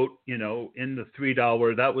quote. In the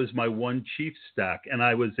 $3, that was my one Chiefs stack, and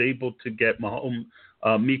I was able to get Mahomes,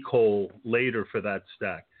 Mecole later for that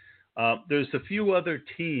stack. There's a few other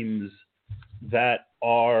teams that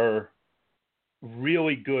are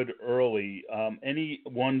really good early. Any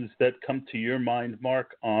ones that come to your mind,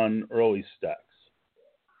 Mark, on early stacks?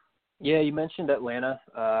 Yeah, you mentioned Atlanta.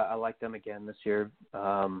 I like them again this year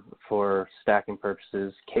for stacking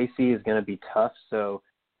purposes. KC is going to be tough, so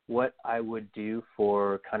what I would do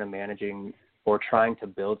for kind of managing or trying to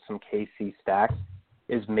build some KC stacks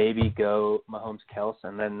is maybe go Mahomes Kels,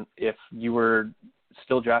 and then if you were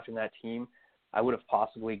still drafting that team, I would have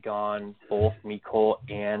possibly gone both Mecole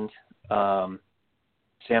and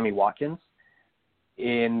Sammy Watkins.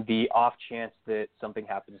 In the off chance that something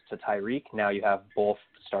happens to Tyreek, now you have both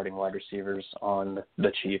starting wide receivers on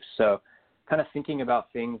the Chiefs. So kind of thinking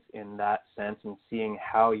about things in that sense and seeing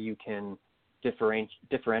how you can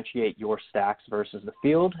differentiate your stacks versus the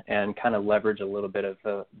field and kind of leverage a little bit of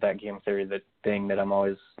that game theory, that thing that I'm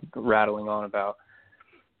always rattling on about.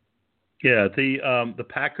 Yeah, the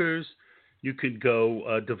Packers, you could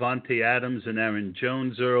go Devontae Adams and Aaron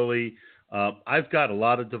Jones early. I've got a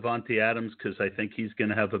lot of Devontae Adams because I think he's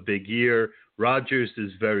going to have a big year. Rodgers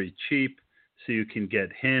is very cheap, so you can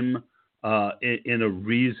get him in a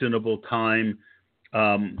reasonable time.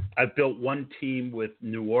 I've built one team with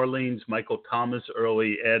New Orleans, Michael Thomas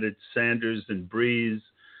early, added Sanders and Breeze.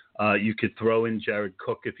 You could throw in Jared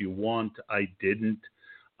Cook if you want. I didn't.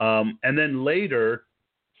 And then later,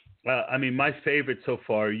 my favorite so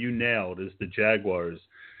far, you nailed, is the Jaguars,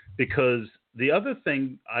 because the other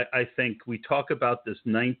thing I think we talk about this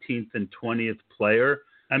 19th and 20th player.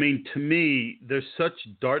 I mean, to me, there's such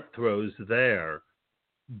dart throws there.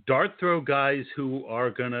 Dart throw guys who are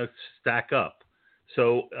going to stack up.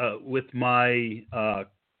 So with my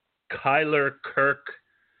Kyler, Kirk,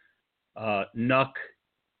 Nuck,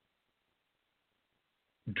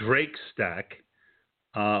 Drake stack,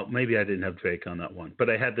 maybe I didn't have Drake on that one, but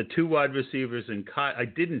I had the two wide receivers and I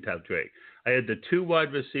didn't have Drake. I had the two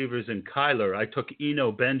wide receivers in Kyler. I took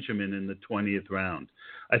Eno Benjamin in the 20th round.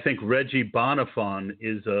 I think Reggie Bonifon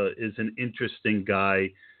is an interesting guy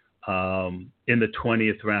in the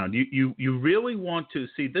 20th round. You really want to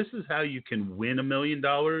see, this is how you can win $1 million,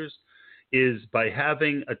 is by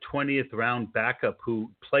having a 20th round backup who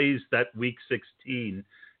plays that week 16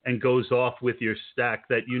 and goes off with your stack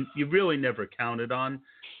that you really never counted on.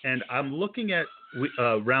 And I'm looking at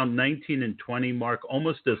round 19 and 20, Mark,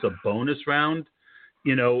 almost as a bonus round.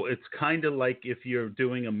 You know, it's kind of like if you're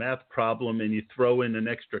doing a math problem and you throw in an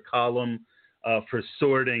extra column for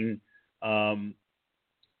sorting. So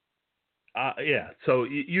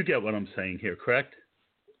you get what I'm saying here, correct?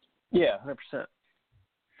 Yeah, 100%.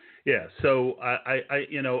 Yeah, so I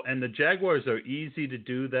and the Jaguars are easy to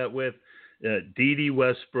do that with. Dede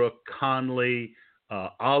Westbrook, Conley,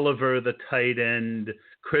 Oliver, the tight end,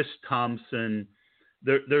 Chris Thompson.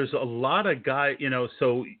 There's a lot of guys,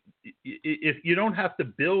 so if you don't have to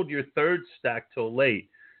build your third stack till late,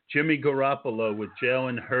 Jimmy Garoppolo with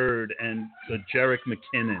Jalen Hurd and Jerick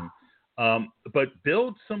McKinnon. But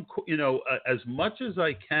build some, as much as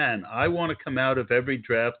I can. I want to come out of every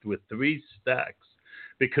draft with 3 stacks,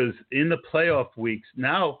 because in the playoff weeks,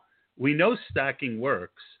 now we know stacking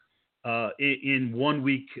works in 1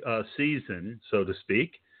 week season, so to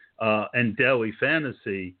speak, and daily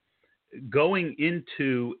fantasy. Going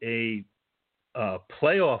into a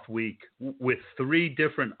playoff week with 3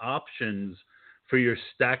 different options for your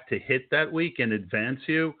stack to hit that week and advance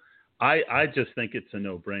you, I just think it's a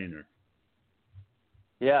no-brainer.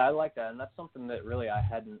 Yeah, I like that, and that's something that really I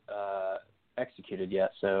hadn't executed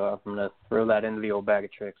yet, so I'm going to throw that into the old bag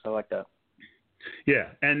of tricks. I like that. Yeah,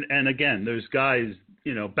 and again, there's guys,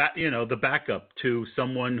 the backup to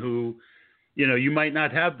someone who, you might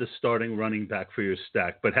not have the starting running back for your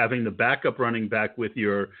stack, but having the backup running back with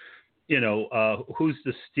your, who's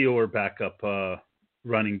the Steeler backup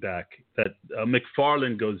running back? That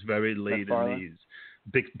McFarland goes very late in these.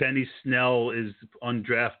 Benny Snell is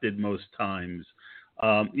undrafted most times.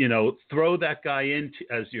 Throw that guy in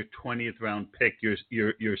as your 20th round pick, your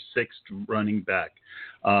 6th running back.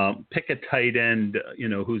 Pick a tight end,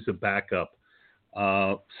 who's a backup.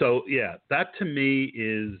 So yeah, that to me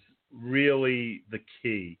is really the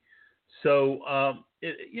key. So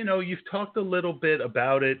you've talked a little bit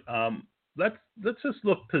about it. Let's just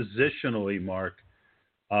look positionally, Mark,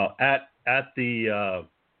 at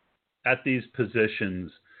these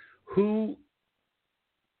positions. Who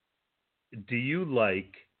do you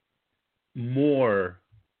like more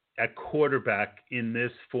at quarterback in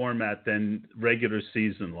this format than regular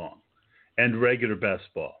season long and regular best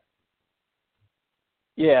ball?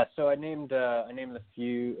 Yeah, so I named the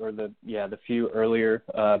few earlier,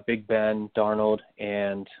 Big Ben, Darnold,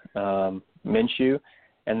 and Minshew,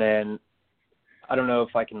 and then I don't know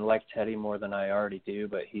if I can like Teddy more than I already do,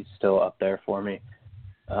 but he's still up there for me.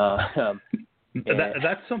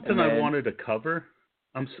 That's something I wanted to cover.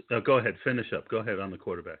 Go ahead, finish up. Go ahead on the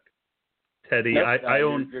quarterback. Teddy, nope, I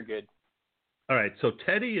own. You're good. All right, so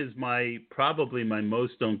Teddy is probably my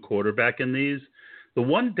most owned quarterback in these. The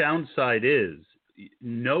one downside is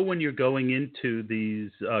know when you're going into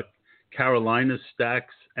these Carolina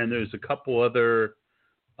stacks, and there's a couple other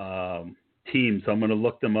teams, I'm going to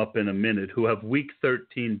look them up in a minute, who have Week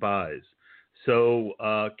 13 buys. So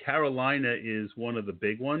Carolina is one of the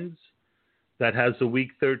big ones that has a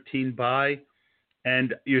Week 13 bye.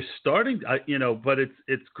 And you're starting, but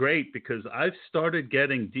it's great because I've started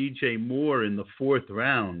getting DJ Moore in the 4th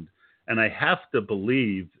round, and I have to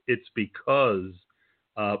believe it's because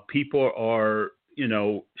people are,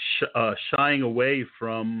 shying away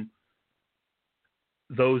from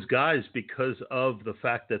those guys because of the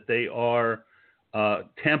fact that they are.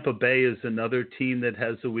 Tampa Bay is another team that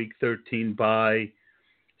has a Week 13 bye.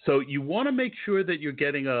 So you want to make sure that you're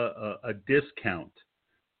getting a discount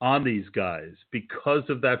on these guys because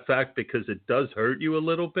of that fact, because it does hurt you a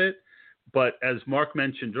little bit. But as Mark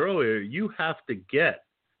mentioned earlier, you have to get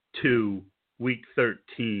to Week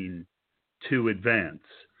 13 to advance.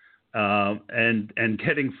 And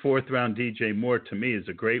getting 4th round DJ Moore to me is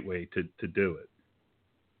a great way to do it.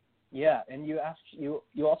 Yeah, and you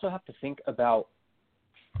also have to think about,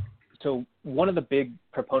 so one of the big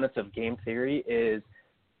proponents of game theory is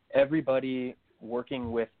everybody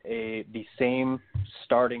working with the same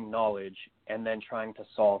starting knowledge and then trying to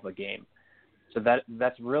solve a game. So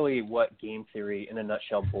that's really what game theory in a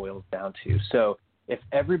nutshell boils down to. So if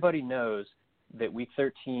everybody knows that Week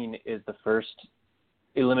 13 is the first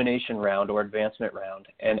elimination round or advancement round,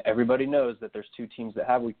 and everybody knows that there's 2 teams that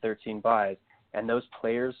have Week 13 buys, and those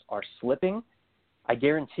players are slipping, I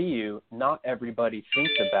guarantee you not everybody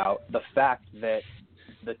thinks about the fact that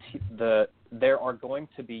there are going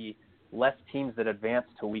to be less teams that advance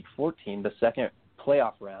to Week 14, the second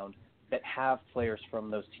playoff round, that have players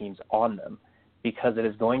from those teams on them, because it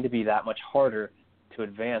is going to be that much harder to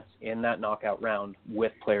advance in that knockout round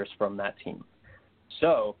with players from that team.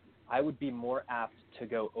 So I would be more apt to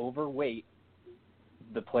go overweight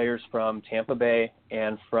the players from Tampa Bay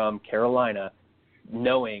and from Carolina,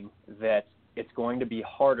 knowing that it's going to be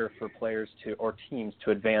harder for players or teams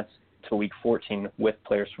to advance to Week 14 with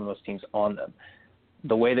players from those teams on them.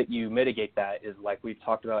 The way that you mitigate that is, like we've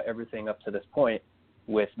talked about everything up to this point,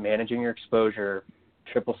 with managing your exposure,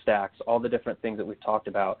 triple stacks, all the different things that we've talked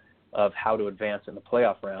about of how to advance in the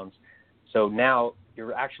playoff rounds. So now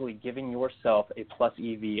you're actually giving yourself a plus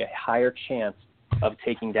EV, a higher chance of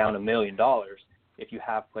taking down $1 million if you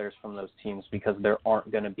have players from those teams, because there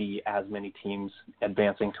aren't going to be as many teams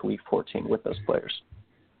advancing to Week 14 with those players.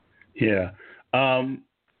 Yeah.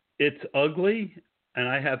 It's ugly, and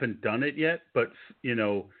I haven't done it yet, but,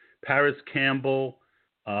 Paris Campbell,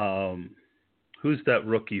 who's that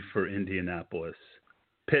rookie for Indianapolis?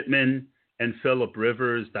 Pittman and Phillip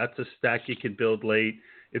Rivers, that's a stack you could build late.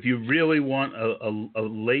 If you really want a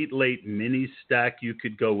late mini stack, you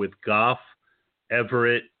could go with Goff,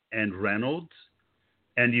 Everett, and Reynolds.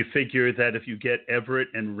 And you figure that if you get Everett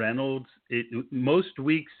and Reynolds, most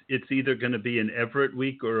weeks it's either going to be an Everett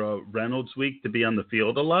week or a Reynolds week to be on the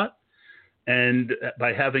field a lot. And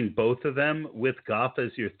by having both of them with Goff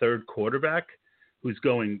as your third quarterback, who's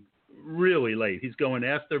going really late, he's going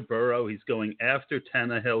after Burrow, he's going after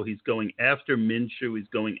Tannehill, he's going after Minshew, he's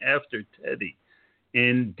going after Teddy.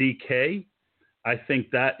 In DK, I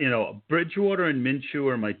think that, Bridgewater and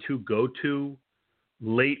Minshew are my 2 go-to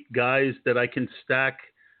late guys that I can stack,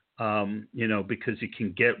 because you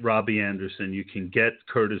can get Robbie Anderson, you can get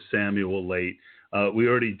Curtis Samuel late. We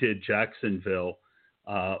already did Jacksonville,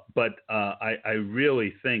 but I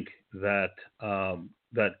really think that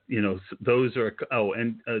those are. Oh,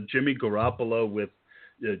 and Jimmy Garoppolo with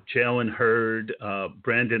Jalen Hurd,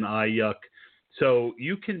 Brandon Ayuk. So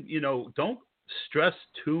you can, don't stress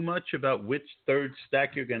too much about which third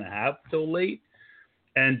stack you're going to have till late,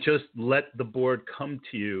 and just let the board come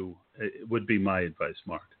to you. It would be my advice,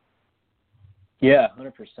 Mark. Yeah,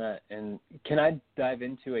 100%. And can I dive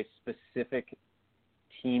into a specific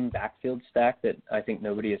team backfield stack that I think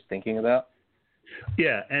nobody is thinking about?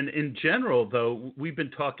 Yeah, and in general, though, we've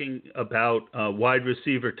been talking about wide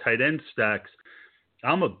receiver tight end stacks.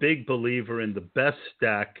 I'm a big believer in the best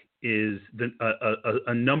stack is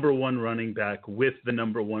a number 1 running back with the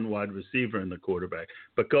number 1 wide receiver in the quarterback.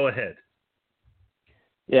 But go ahead.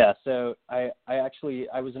 Yeah, so I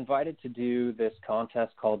was invited to do this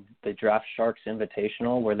contest called the Draft Sharks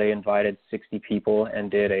Invitational, where they invited 60 people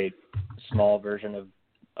and did a small version of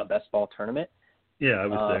a best ball tournament. Yeah, I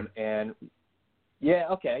was there. And yeah,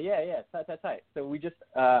 okay, yeah, tight. So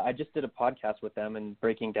I just did a podcast with them and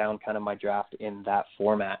breaking down kind of my draft in that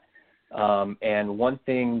format. And one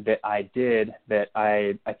thing that I did that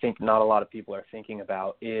I think not a lot of people are thinking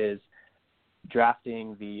about is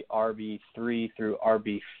drafting the RB3 through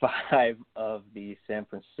RB5 of the San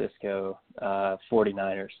Francisco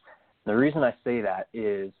 49ers. The reason I say that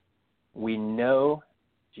is we know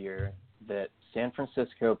here that San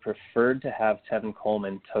Francisco preferred to have Tevin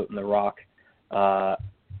Coleman toting the rock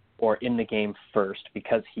or in the game first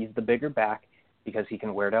because he's the bigger back, because he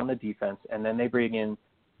can wear down the defense, and then they bring in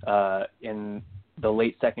the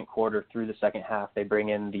late second quarter through the second half, they bring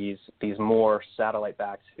in these more satellite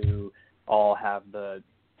backs who all have the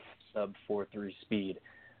sub 4.3 speed.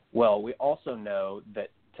 Well, we also know that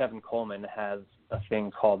Tevin Coleman has a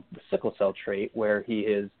thing called the sickle cell trait, where he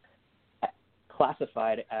is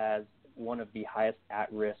classified as one of the highest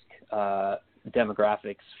at-risk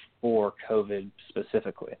demographics for COVID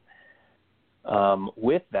specifically.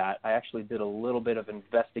 With that, I actually did a little bit of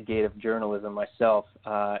investigative journalism myself,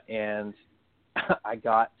 and I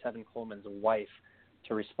got Tevin Coleman's wife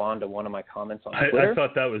to respond to one of my comments on Twitter. I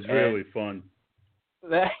thought that was really fun.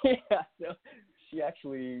 So she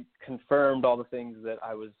actually confirmed all the things that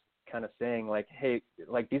I was kind of saying, like, hey,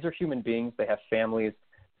 like, these are human beings. They have families.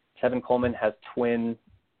 Tevin Coleman has twin,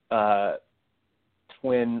 I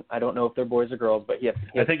don't know if they're boys or girls, but he has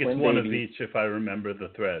I think it's one babies. of each, if I remember the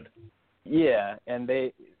thread. Yeah, and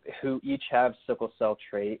who each have sickle cell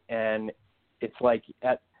trait, and it's like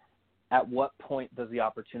at what point does the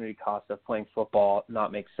opportunity cost of playing football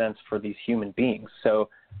not make sense for these human beings? So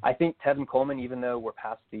I think Tevin Coleman, even though we're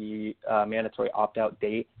past the mandatory opt-out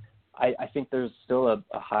date, I think there's still a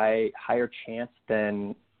higher chance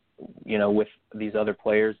than, with these other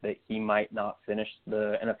players that he might not finish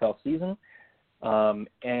the NFL season.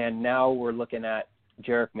 And now we're looking at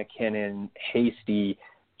Jerick McKinnon, Hasty,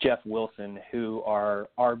 Jeff Wilson, who are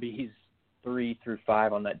RBs 3 through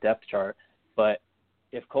 5 on that depth chart. But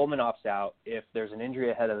if Coleman opts out, if there's an injury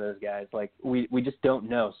ahead of those guys, like we just don't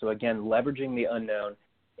know. So again, leveraging the unknown.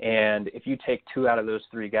 And if you take 2 out of those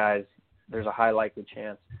 3 guys, there's a high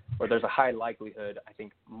likelihood, I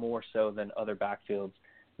think more so than other backfields,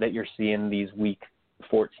 that you're seeing these week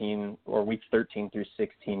 14 or week 13 through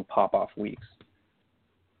 16 pop-off weeks.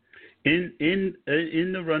 In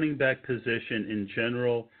the running back position in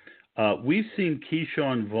general, we've seen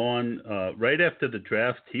Keyshawn Vaughn right after the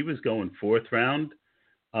draft. He was going 4th round.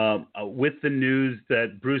 With the news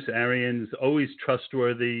that Bruce Arians, always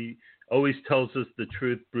trustworthy, always tells us the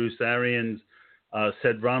truth. Bruce Arians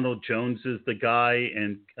said Ronald Jones is the guy,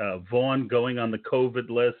 and Vaughn going on the COVID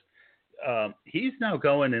list. He's now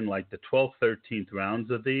going in like the 12th, 13th rounds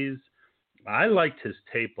of these. I liked his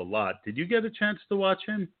tape a lot. Did you get a chance to watch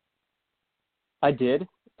him? I did,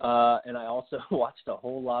 and I also watched a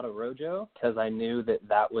whole lot of Rojo because I knew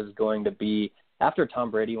that was going to be, after Tom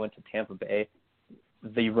Brady went to Tampa Bay,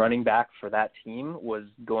 the running back for that team was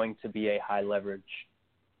going to be in a high leverage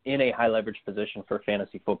position for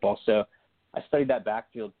fantasy football. So I studied that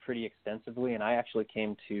backfield pretty extensively, and I actually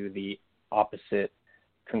came to the opposite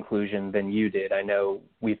conclusion than you did. I know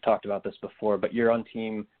we've talked about this before, but you're on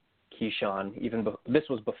team Keyshawn. This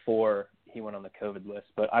was before he went on the COVID list,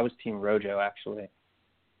 but I was team Rojo actually.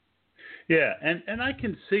 Yeah, and I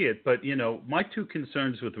can see it, but my 2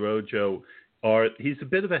 concerns with Rojo are he's a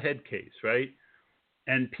bit of a head case, right?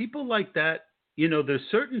 And people like that, there's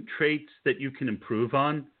certain traits that you can improve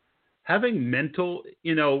on. Having mental,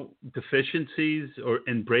 deficiencies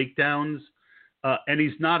and breakdowns, and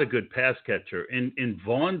he's not a good pass catcher. In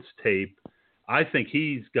Vaughn's tape, I think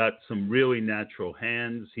he's got some really natural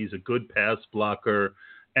hands. He's a good pass blocker.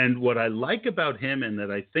 And what I like about him, and that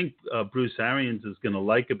I think Bruce Arians is going to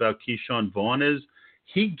like about Keyshawn Vaughn, is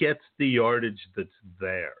he gets the yardage that's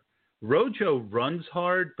there. Rojo runs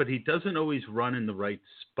hard, but he doesn't always run in the right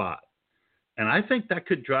spot. And I think that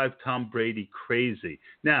could drive Tom Brady crazy.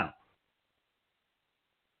 Now,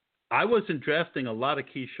 I wasn't drafting a lot of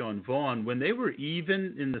Keyshawn Vaughn. When they were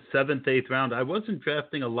even in the 7th, 8th round, I wasn't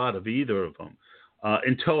drafting a lot of either of them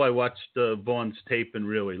until I watched Vaughn's tape and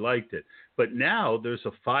really liked it. But now there's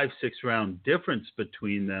a 5-6 round difference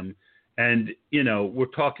between them. And, we're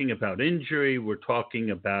talking about injury. We're talking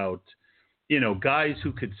about, guys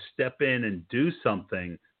who could step in and do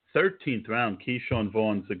something. 13th round, Keyshawn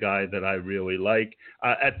Vaughn's the guy that I really like.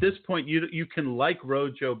 At this point, you can like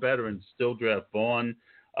Rojo better and still draft Vaughn.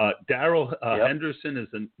 Darrell Henderson is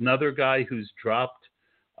another guy who's dropped,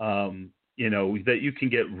 that you can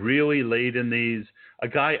get really late in these. A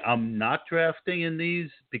guy I'm not drafting in these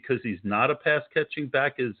because he's not a pass-catching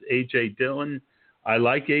back is A.J. Dillon. I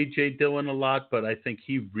like A.J. Dillon a lot, but I think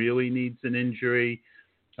he really needs an injury.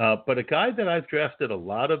 But a guy that I've drafted a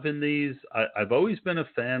lot of in these, I've always been a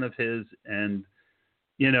fan of his. And,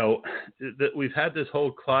 that we've had this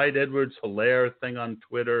whole Clyde Edwards-Helaire thing on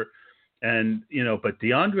Twitter. And, but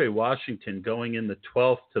DeAndre Washington going in the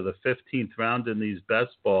 12th to the 15th round in these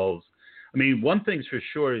best balls. I mean, one thing's for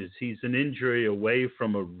sure is he's an injury away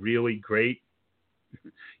from a really great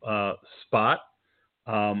spot.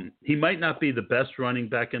 He might not be the best running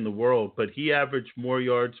back in the world, but he averaged more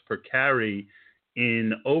yards per carry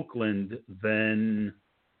in Oakland than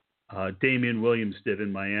Damian Williams did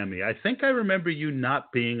in Miami. I think I remember you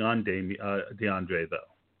not being on DeAndre, though.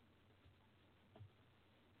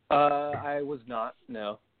 I was not,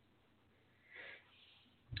 no.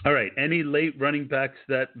 All right. Any late running backs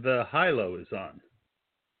that the high-low is on?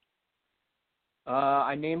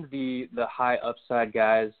 I named the high upside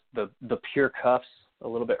guys, the pure cuffs a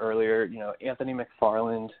little bit earlier. Anthony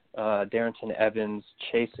McFarland, Darrington Evans,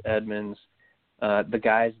 Chase Edmonds, the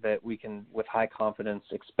guys that we can, with high confidence,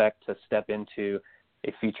 expect to step into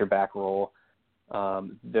a feature back role.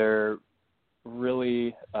 They're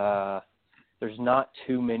really there's not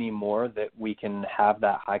too many more that we can have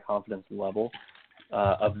that high confidence level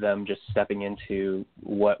of them just stepping into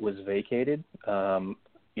what was vacated. A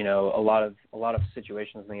lot of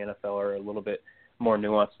situations in the NFL are a little bit more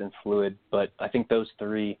nuanced and fluid, but I think those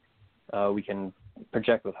three we can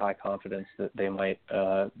project with high confidence that they might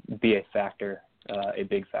be a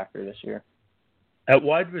big factor this year. At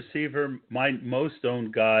wide receiver, my most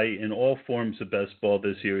owned guy in all forms of best ball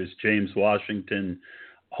this year is James Washington.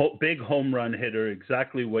 Big home run hitter,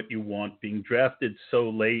 exactly what you want, being drafted so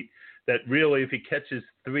late that really if he catches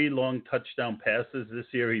 3 long touchdown passes this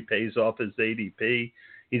year, he pays off his ADP.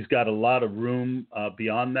 He's got a lot of room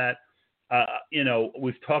beyond that.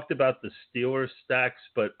 We've talked about the Steelers stacks,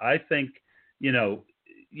 but I think,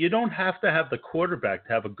 you don't have to have the quarterback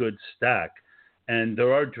to have a good stack. And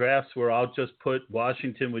there are drafts where I'll just put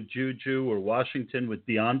Washington with Juju or Washington with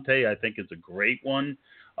Deontay. I think it's a great one.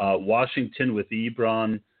 Washington with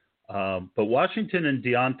Ebron. But Washington and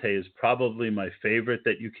Deontay is probably my favorite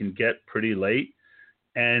that you can get pretty late.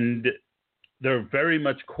 And they're very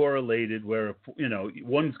much correlated where,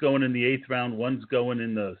 one's going in the 8th round, one's going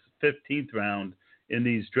in the 15th round in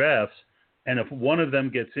these drafts. And if one of them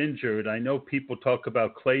gets injured, I know people talk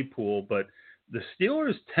about Claypool, but the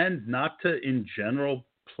Steelers tend not to, in general,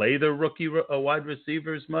 play their rookie wide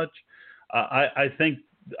receivers much. I think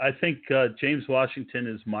James Washington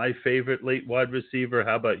is my favorite late wide receiver.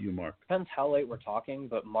 How about you, Mark? Depends how late we're talking,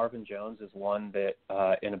 but Marvin Jones is one that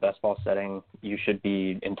in a best ball setting you should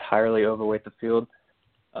be entirely overweight the field.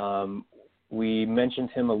 We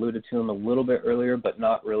alluded to him a little bit earlier, but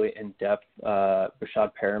not really in depth.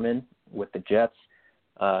 Rashad Perriman with the Jets,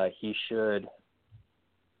 he should,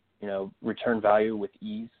 return value with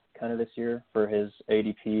ease kind of this year for his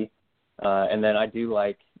ADP. And then I do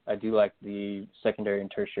like the secondary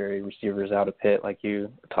and tertiary receivers out of Pitt, like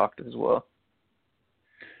you talked as well.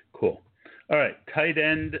 Cool. All right, tight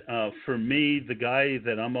end. For me, the guy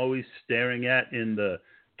that I'm always staring at in the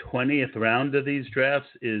 20th round of these drafts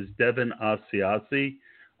is Devin Asiasi.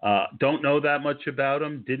 Don't know that much about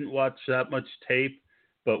him. Didn't watch that much tape,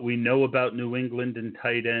 but we know about New England and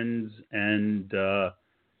tight ends, and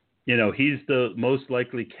he's the most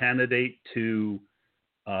likely candidate to,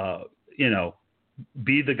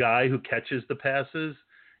 be the guy who catches the passes,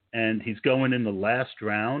 and he's going in the last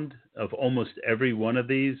round of almost every one of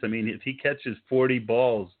these. I mean, if he catches 40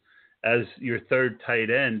 balls as your third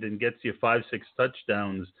tight end and gets you 5-6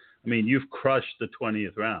 touchdowns, I mean, you've crushed the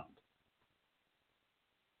 20th round.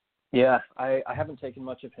 Yeah, I haven't taken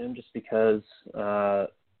much of him just because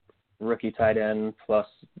rookie tight end plus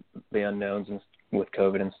the unknowns and with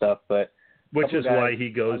COVID and stuff. But which is why he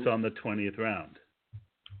goes on the 20th round.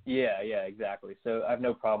 Yeah, exactly. So I have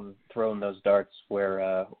no problem throwing those darts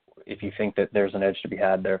where if you think that there's an edge to be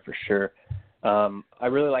had there for sure. I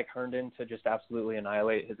really like Herndon to just absolutely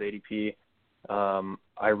annihilate his ADP.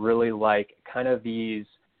 I really like kind of these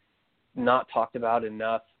not talked about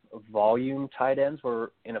enough volume tight ends where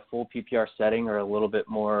in a full PPR setting are a little bit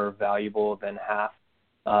more valuable than half.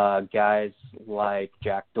 Guys like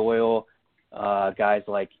Jack Doyle, guys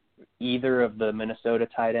like either of the Minnesota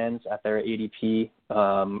tight ends at their ADP,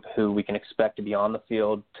 who we can expect to be on the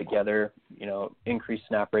field together, increased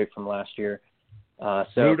snap rate from last year. So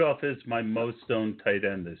Rudolph is my most owned tight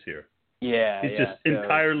end this year. Yeah, he's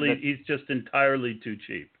just entirely too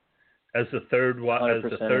cheap. As a third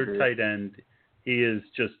agree. tight end, he is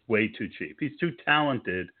just way too cheap. He's too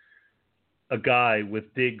talented. A guy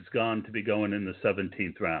with Diggs gone to be going in the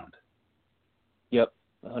 17th round. Yep,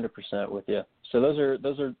 100% with you. So those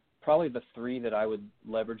are probably the three that I would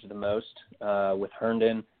leverage the most, with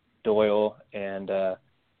Herndon, Doyle, and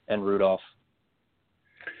Rudolph.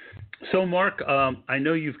 So, Mark, I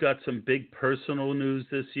know you've got some big personal news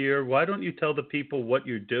this year. Why don't you tell the people what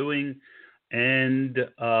you're doing and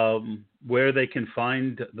where they can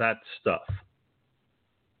find that stuff?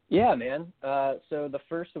 Yeah, man. So the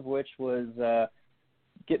first of which was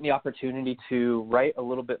getting the opportunity to write a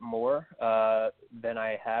little bit more than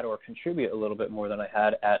I had, or contribute a little bit more than I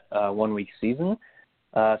had at 1 week season.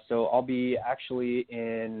 So I'll be actually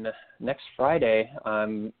next Friday.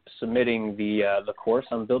 I'm submitting the course.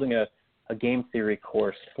 I'm building a game theory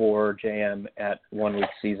course for JM at 1 week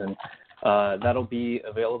season. That'll be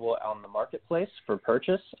available on the marketplace for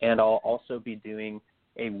purchase, and I'll also be doing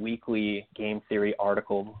a weekly game theory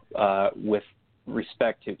article with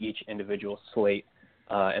respect to each individual slate,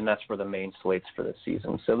 and that's for the main slates for this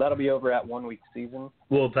season. So that'll be over at 1 week season.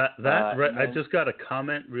 Well, I just got a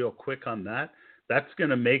comment real quick on that. That's going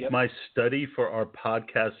to make my study for our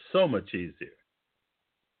podcast so much easier.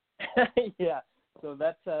 Yeah. So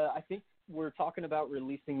that's, I think we're talking about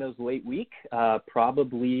releasing those late week,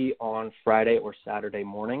 probably on Friday or Saturday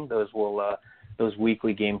morning. Those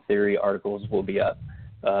weekly game theory articles will be up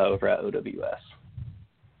over at OWS.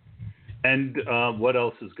 And what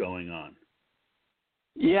else is going on?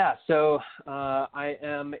 Yeah. So I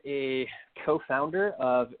am a co-founder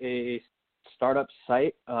of a startup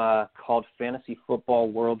site called Fantasy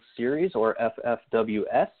Football World Series, or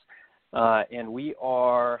FFWS. And we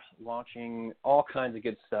are launching all kinds of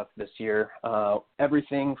good stuff this year.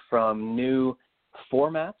 Everything from new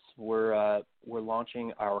formats. We're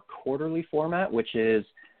launching our quarterly format, which is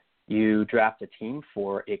you draft a team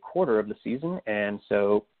for a quarter of the season. And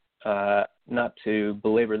so not to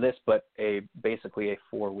belabor this, but basically a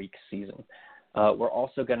 4-week season. We're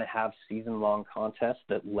also going to have season-long contests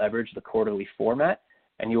that leverage the quarterly format,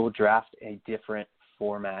 and you will draft a different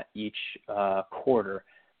format each quarter.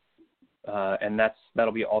 And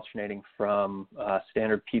that'll be alternating from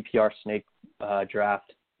standard PPR snake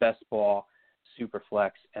draft, best ball, super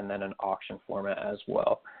flex, and then an auction format as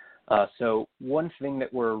well. So one thing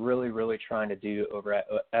that we're really, really trying to do over at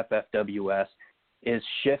FFWS is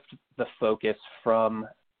shift the focus from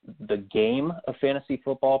the game of fantasy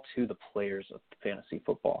football to the players of fantasy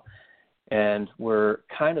football. And we're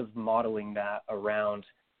kind of modeling that around,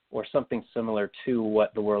 or something similar to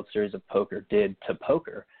what the World Series of Poker did to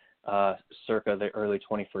poker circa the early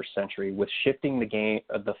 21st century, with shifting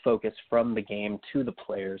the focus from the game to the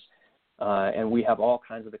players. And we have all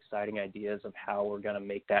kinds of exciting ideas of how we're going to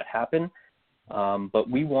make that happen. But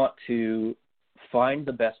we want to find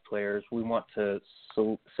the best players. We want to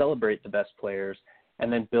celebrate the best players,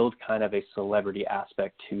 and then build kind of a celebrity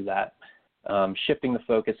aspect to that. Shifting the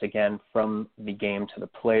focus again from the game to the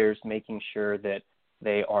players, making sure that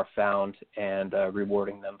they are found and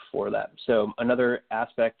rewarding them for that. So another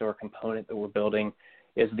aspect or component that we're building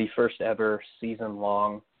is the first ever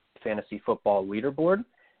season-long fantasy football leaderboard,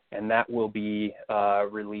 and that will be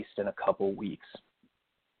released in a couple weeks.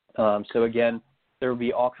 So again, there will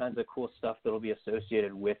be all kinds of cool stuff that will be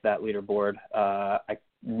associated with that leaderboard. I'm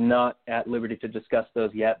not at liberty to discuss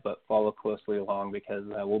those yet, but follow closely along, because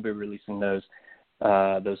we'll be releasing those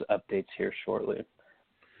updates here shortly.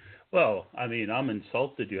 Well, I mean, I'm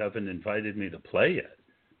insulted you haven't invited me to play yet.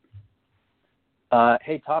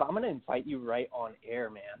 Hey, Todd, I'm going to invite you right on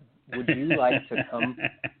air, man. Would you like to come?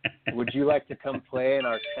 Would you like to come play in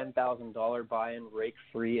our $10,000 buy-in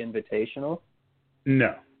rake-free invitational?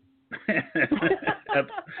 No.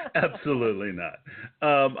 Absolutely not.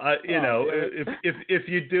 If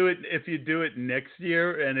you do it next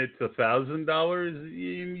year and it's $1,000,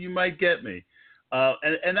 you might get me.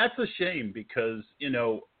 And that's a shame, because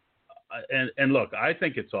and look, I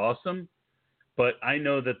think it's awesome, but I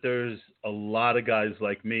know that there's a lot of guys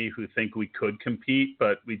like me who think we could compete,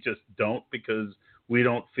 but we just don't, because we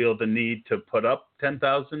don't feel the need to put up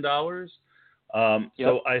 $10,000.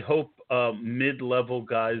 So I hope mid-level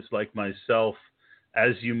guys like myself,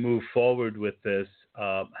 as you move forward with this,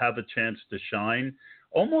 have a chance to shine.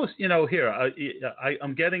 Almost, here,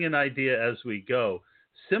 I'm getting an idea as we go,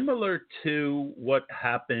 similar to what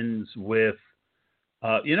happens with,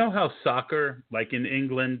 how soccer, like in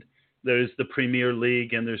England, there's the Premier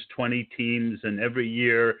League and there's 20 teams, and every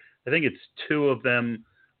year, I think it's 2 of them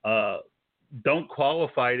don't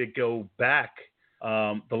qualify to go back.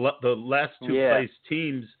 The last 2 place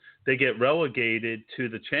teams, they get relegated to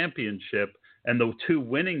the championship, and the 2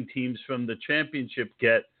 winning teams from the championship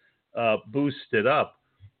get boosted up.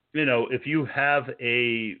 If you have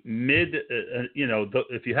a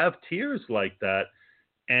if you have tiers like that,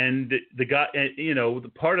 and the guy,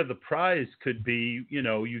 the part of the prize could be,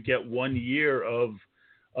 you get 1 year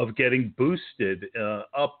of getting boosted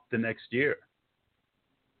up the next year.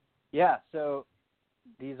 Yeah. So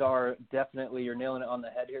these are definitely, you're nailing it on the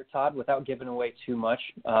head here, Todd. Without giving away too much,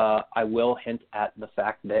 I will hint at the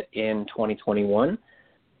fact that in 2021,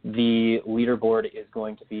 the leaderboard is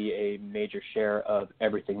going to be a major share of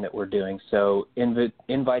everything that we're doing. So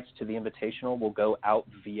invites to the Invitational will go out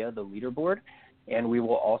via the leaderboard, and we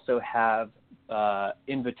will also have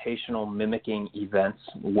Invitational mimicking events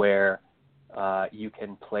where you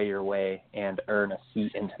can play your way and earn a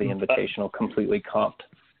seat into the Invitational completely comped.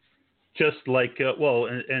 Just like,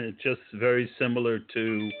 and it's just very similar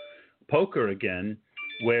to poker again,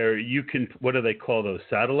 where you can, what do they call those,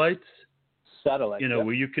 satellites? Satellite, yep.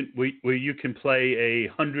 where you can play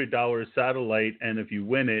 $100 satellite, and if you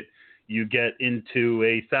win it, you get into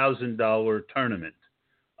 $1,000 tournament.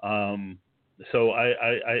 So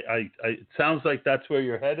it sounds like that's where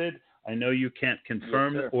you're headed. I know you can't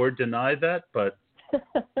confirm or deny that, but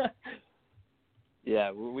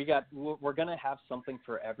yeah, we're going to have something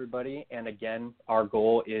for everybody. And again, our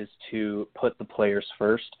goal is to put the players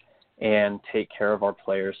first and take care of our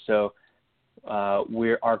players. So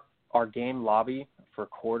our game lobby for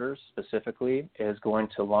quarters specifically is going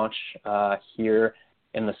to launch here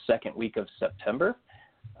in the second week of September.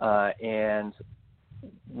 And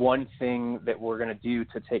one thing that we're going to do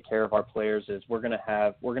to take care of our players is we're going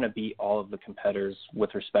to beat all of the competitors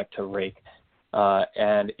with respect to rake.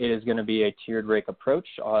 And it is going to be a tiered rake approach,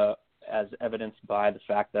 as evidenced by the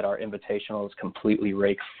fact that our Invitational is completely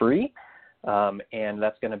rake free. And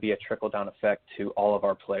that's going to be a trickle-down effect to all of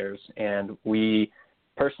our players. And we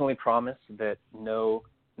personally promise that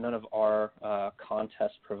none of our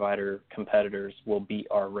contest provider competitors will beat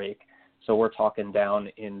our rake. So we're talking down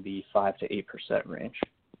in the 5 to 8% range.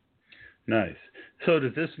 Nice. So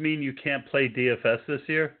does this mean you can't play DFS this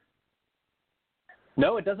year?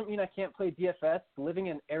 No, it doesn't mean I can't play DFS. Living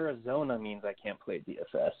in Arizona means I can't play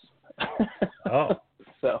DFS. Oh.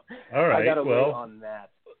 So all right. I got to wait on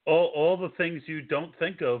that. All the things you don't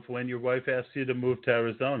think of when your wife asks you to move to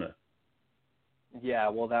Arizona. Yeah,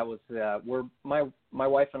 well, that was my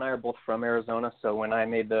wife and I are both from Arizona, so when I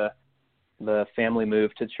made the family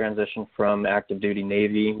move to transition from active duty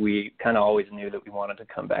Navy, we kind of always knew that we wanted to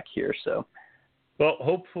come back here. So, well,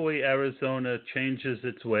 hopefully Arizona changes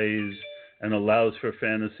its ways and allows for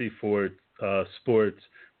fantasy sports.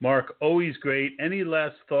 Mark, always great. Any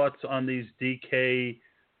last thoughts on these DK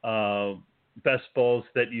best balls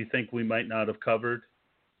that you think we might not have covered?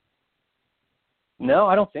 No,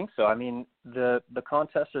 I don't think so. I mean, the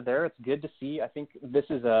contests are there. It's good to see. I think this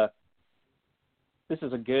is a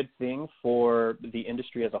good thing for the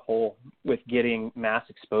industry as a whole, with getting mass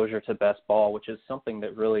exposure to best ball, which is something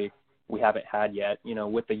that really we haven't had yet. You know,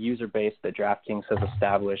 with the user base that DraftKings has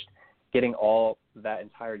established, getting all that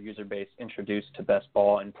entire user base introduced to best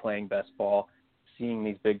ball and playing best ball, seeing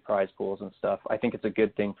these big prize pools and stuff, I think it's a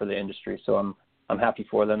good thing for the industry. So I'm happy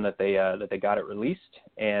for them that they got it released,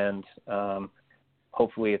 and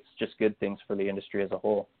hopefully it's just good things for the industry as a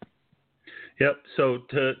whole. Yep. So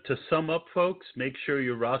to sum up, folks, make sure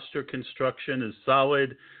your roster construction is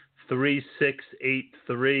solid.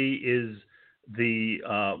 3-6-8-3 is the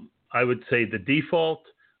I would say the default.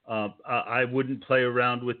 I wouldn't play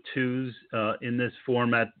around with twos in this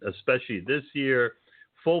format, especially this year.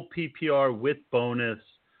 Full PPR with bonus,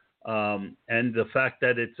 and the fact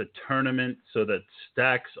that it's a tournament, so that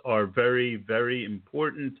stacks are very, very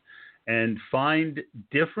important. And find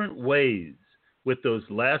different ways with those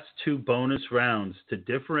last two bonus rounds to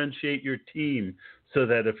differentiate your team, so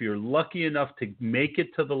that if you're lucky enough to make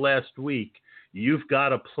it to the last week, you've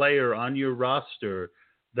got a player on your roster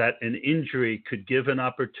that an injury could give an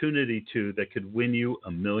opportunity to that could win you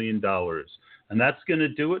 $1 million. And that's going to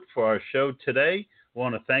do it for our show today. I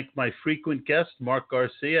want to thank my frequent guest, Mark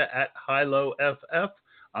Garcia at HiLo FF.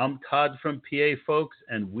 I'm Todd from PA, folks,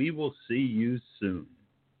 and we will see you soon.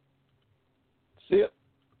 See ya.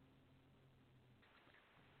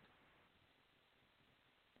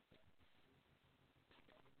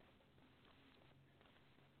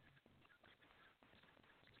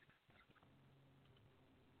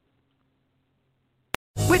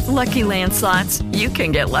 With Lucky Land Slots, you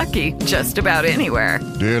can get lucky just about anywhere.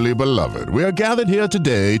 Dearly beloved, we are gathered here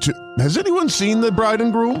today to... Has anyone seen the bride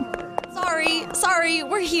and groom? Sorry,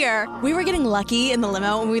 we're here. We were getting lucky in the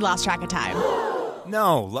limo and we lost track of time.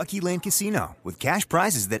 No, Lucky Land Casino, with cash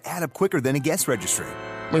prizes that add up quicker than a guest registry.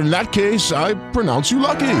 In that case, I pronounce you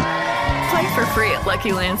lucky. Play for free at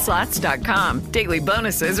LuckyLandSlots.com. Daily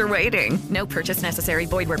bonuses are waiting. No purchase necessary.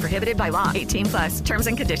 Void where prohibited by law. 18+. Terms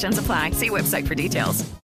and conditions apply. See website for details.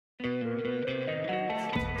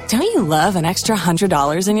 Don't you love an extra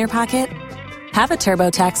 $100 in your pocket? Have a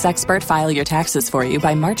TurboTax expert file your taxes for you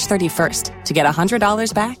by March 31st to get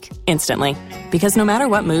 $100 back instantly. Because no matter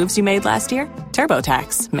what moves you made last year,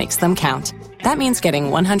 TurboTax makes them count. That means getting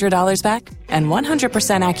 $100 back and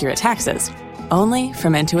 100% accurate taxes, only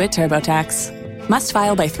from Intuit TurboTax. Must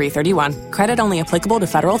file by 3/31. Credit only applicable to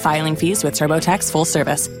federal filing fees with TurboTax full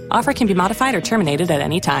service. Offer can be modified or terminated at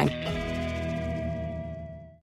any time.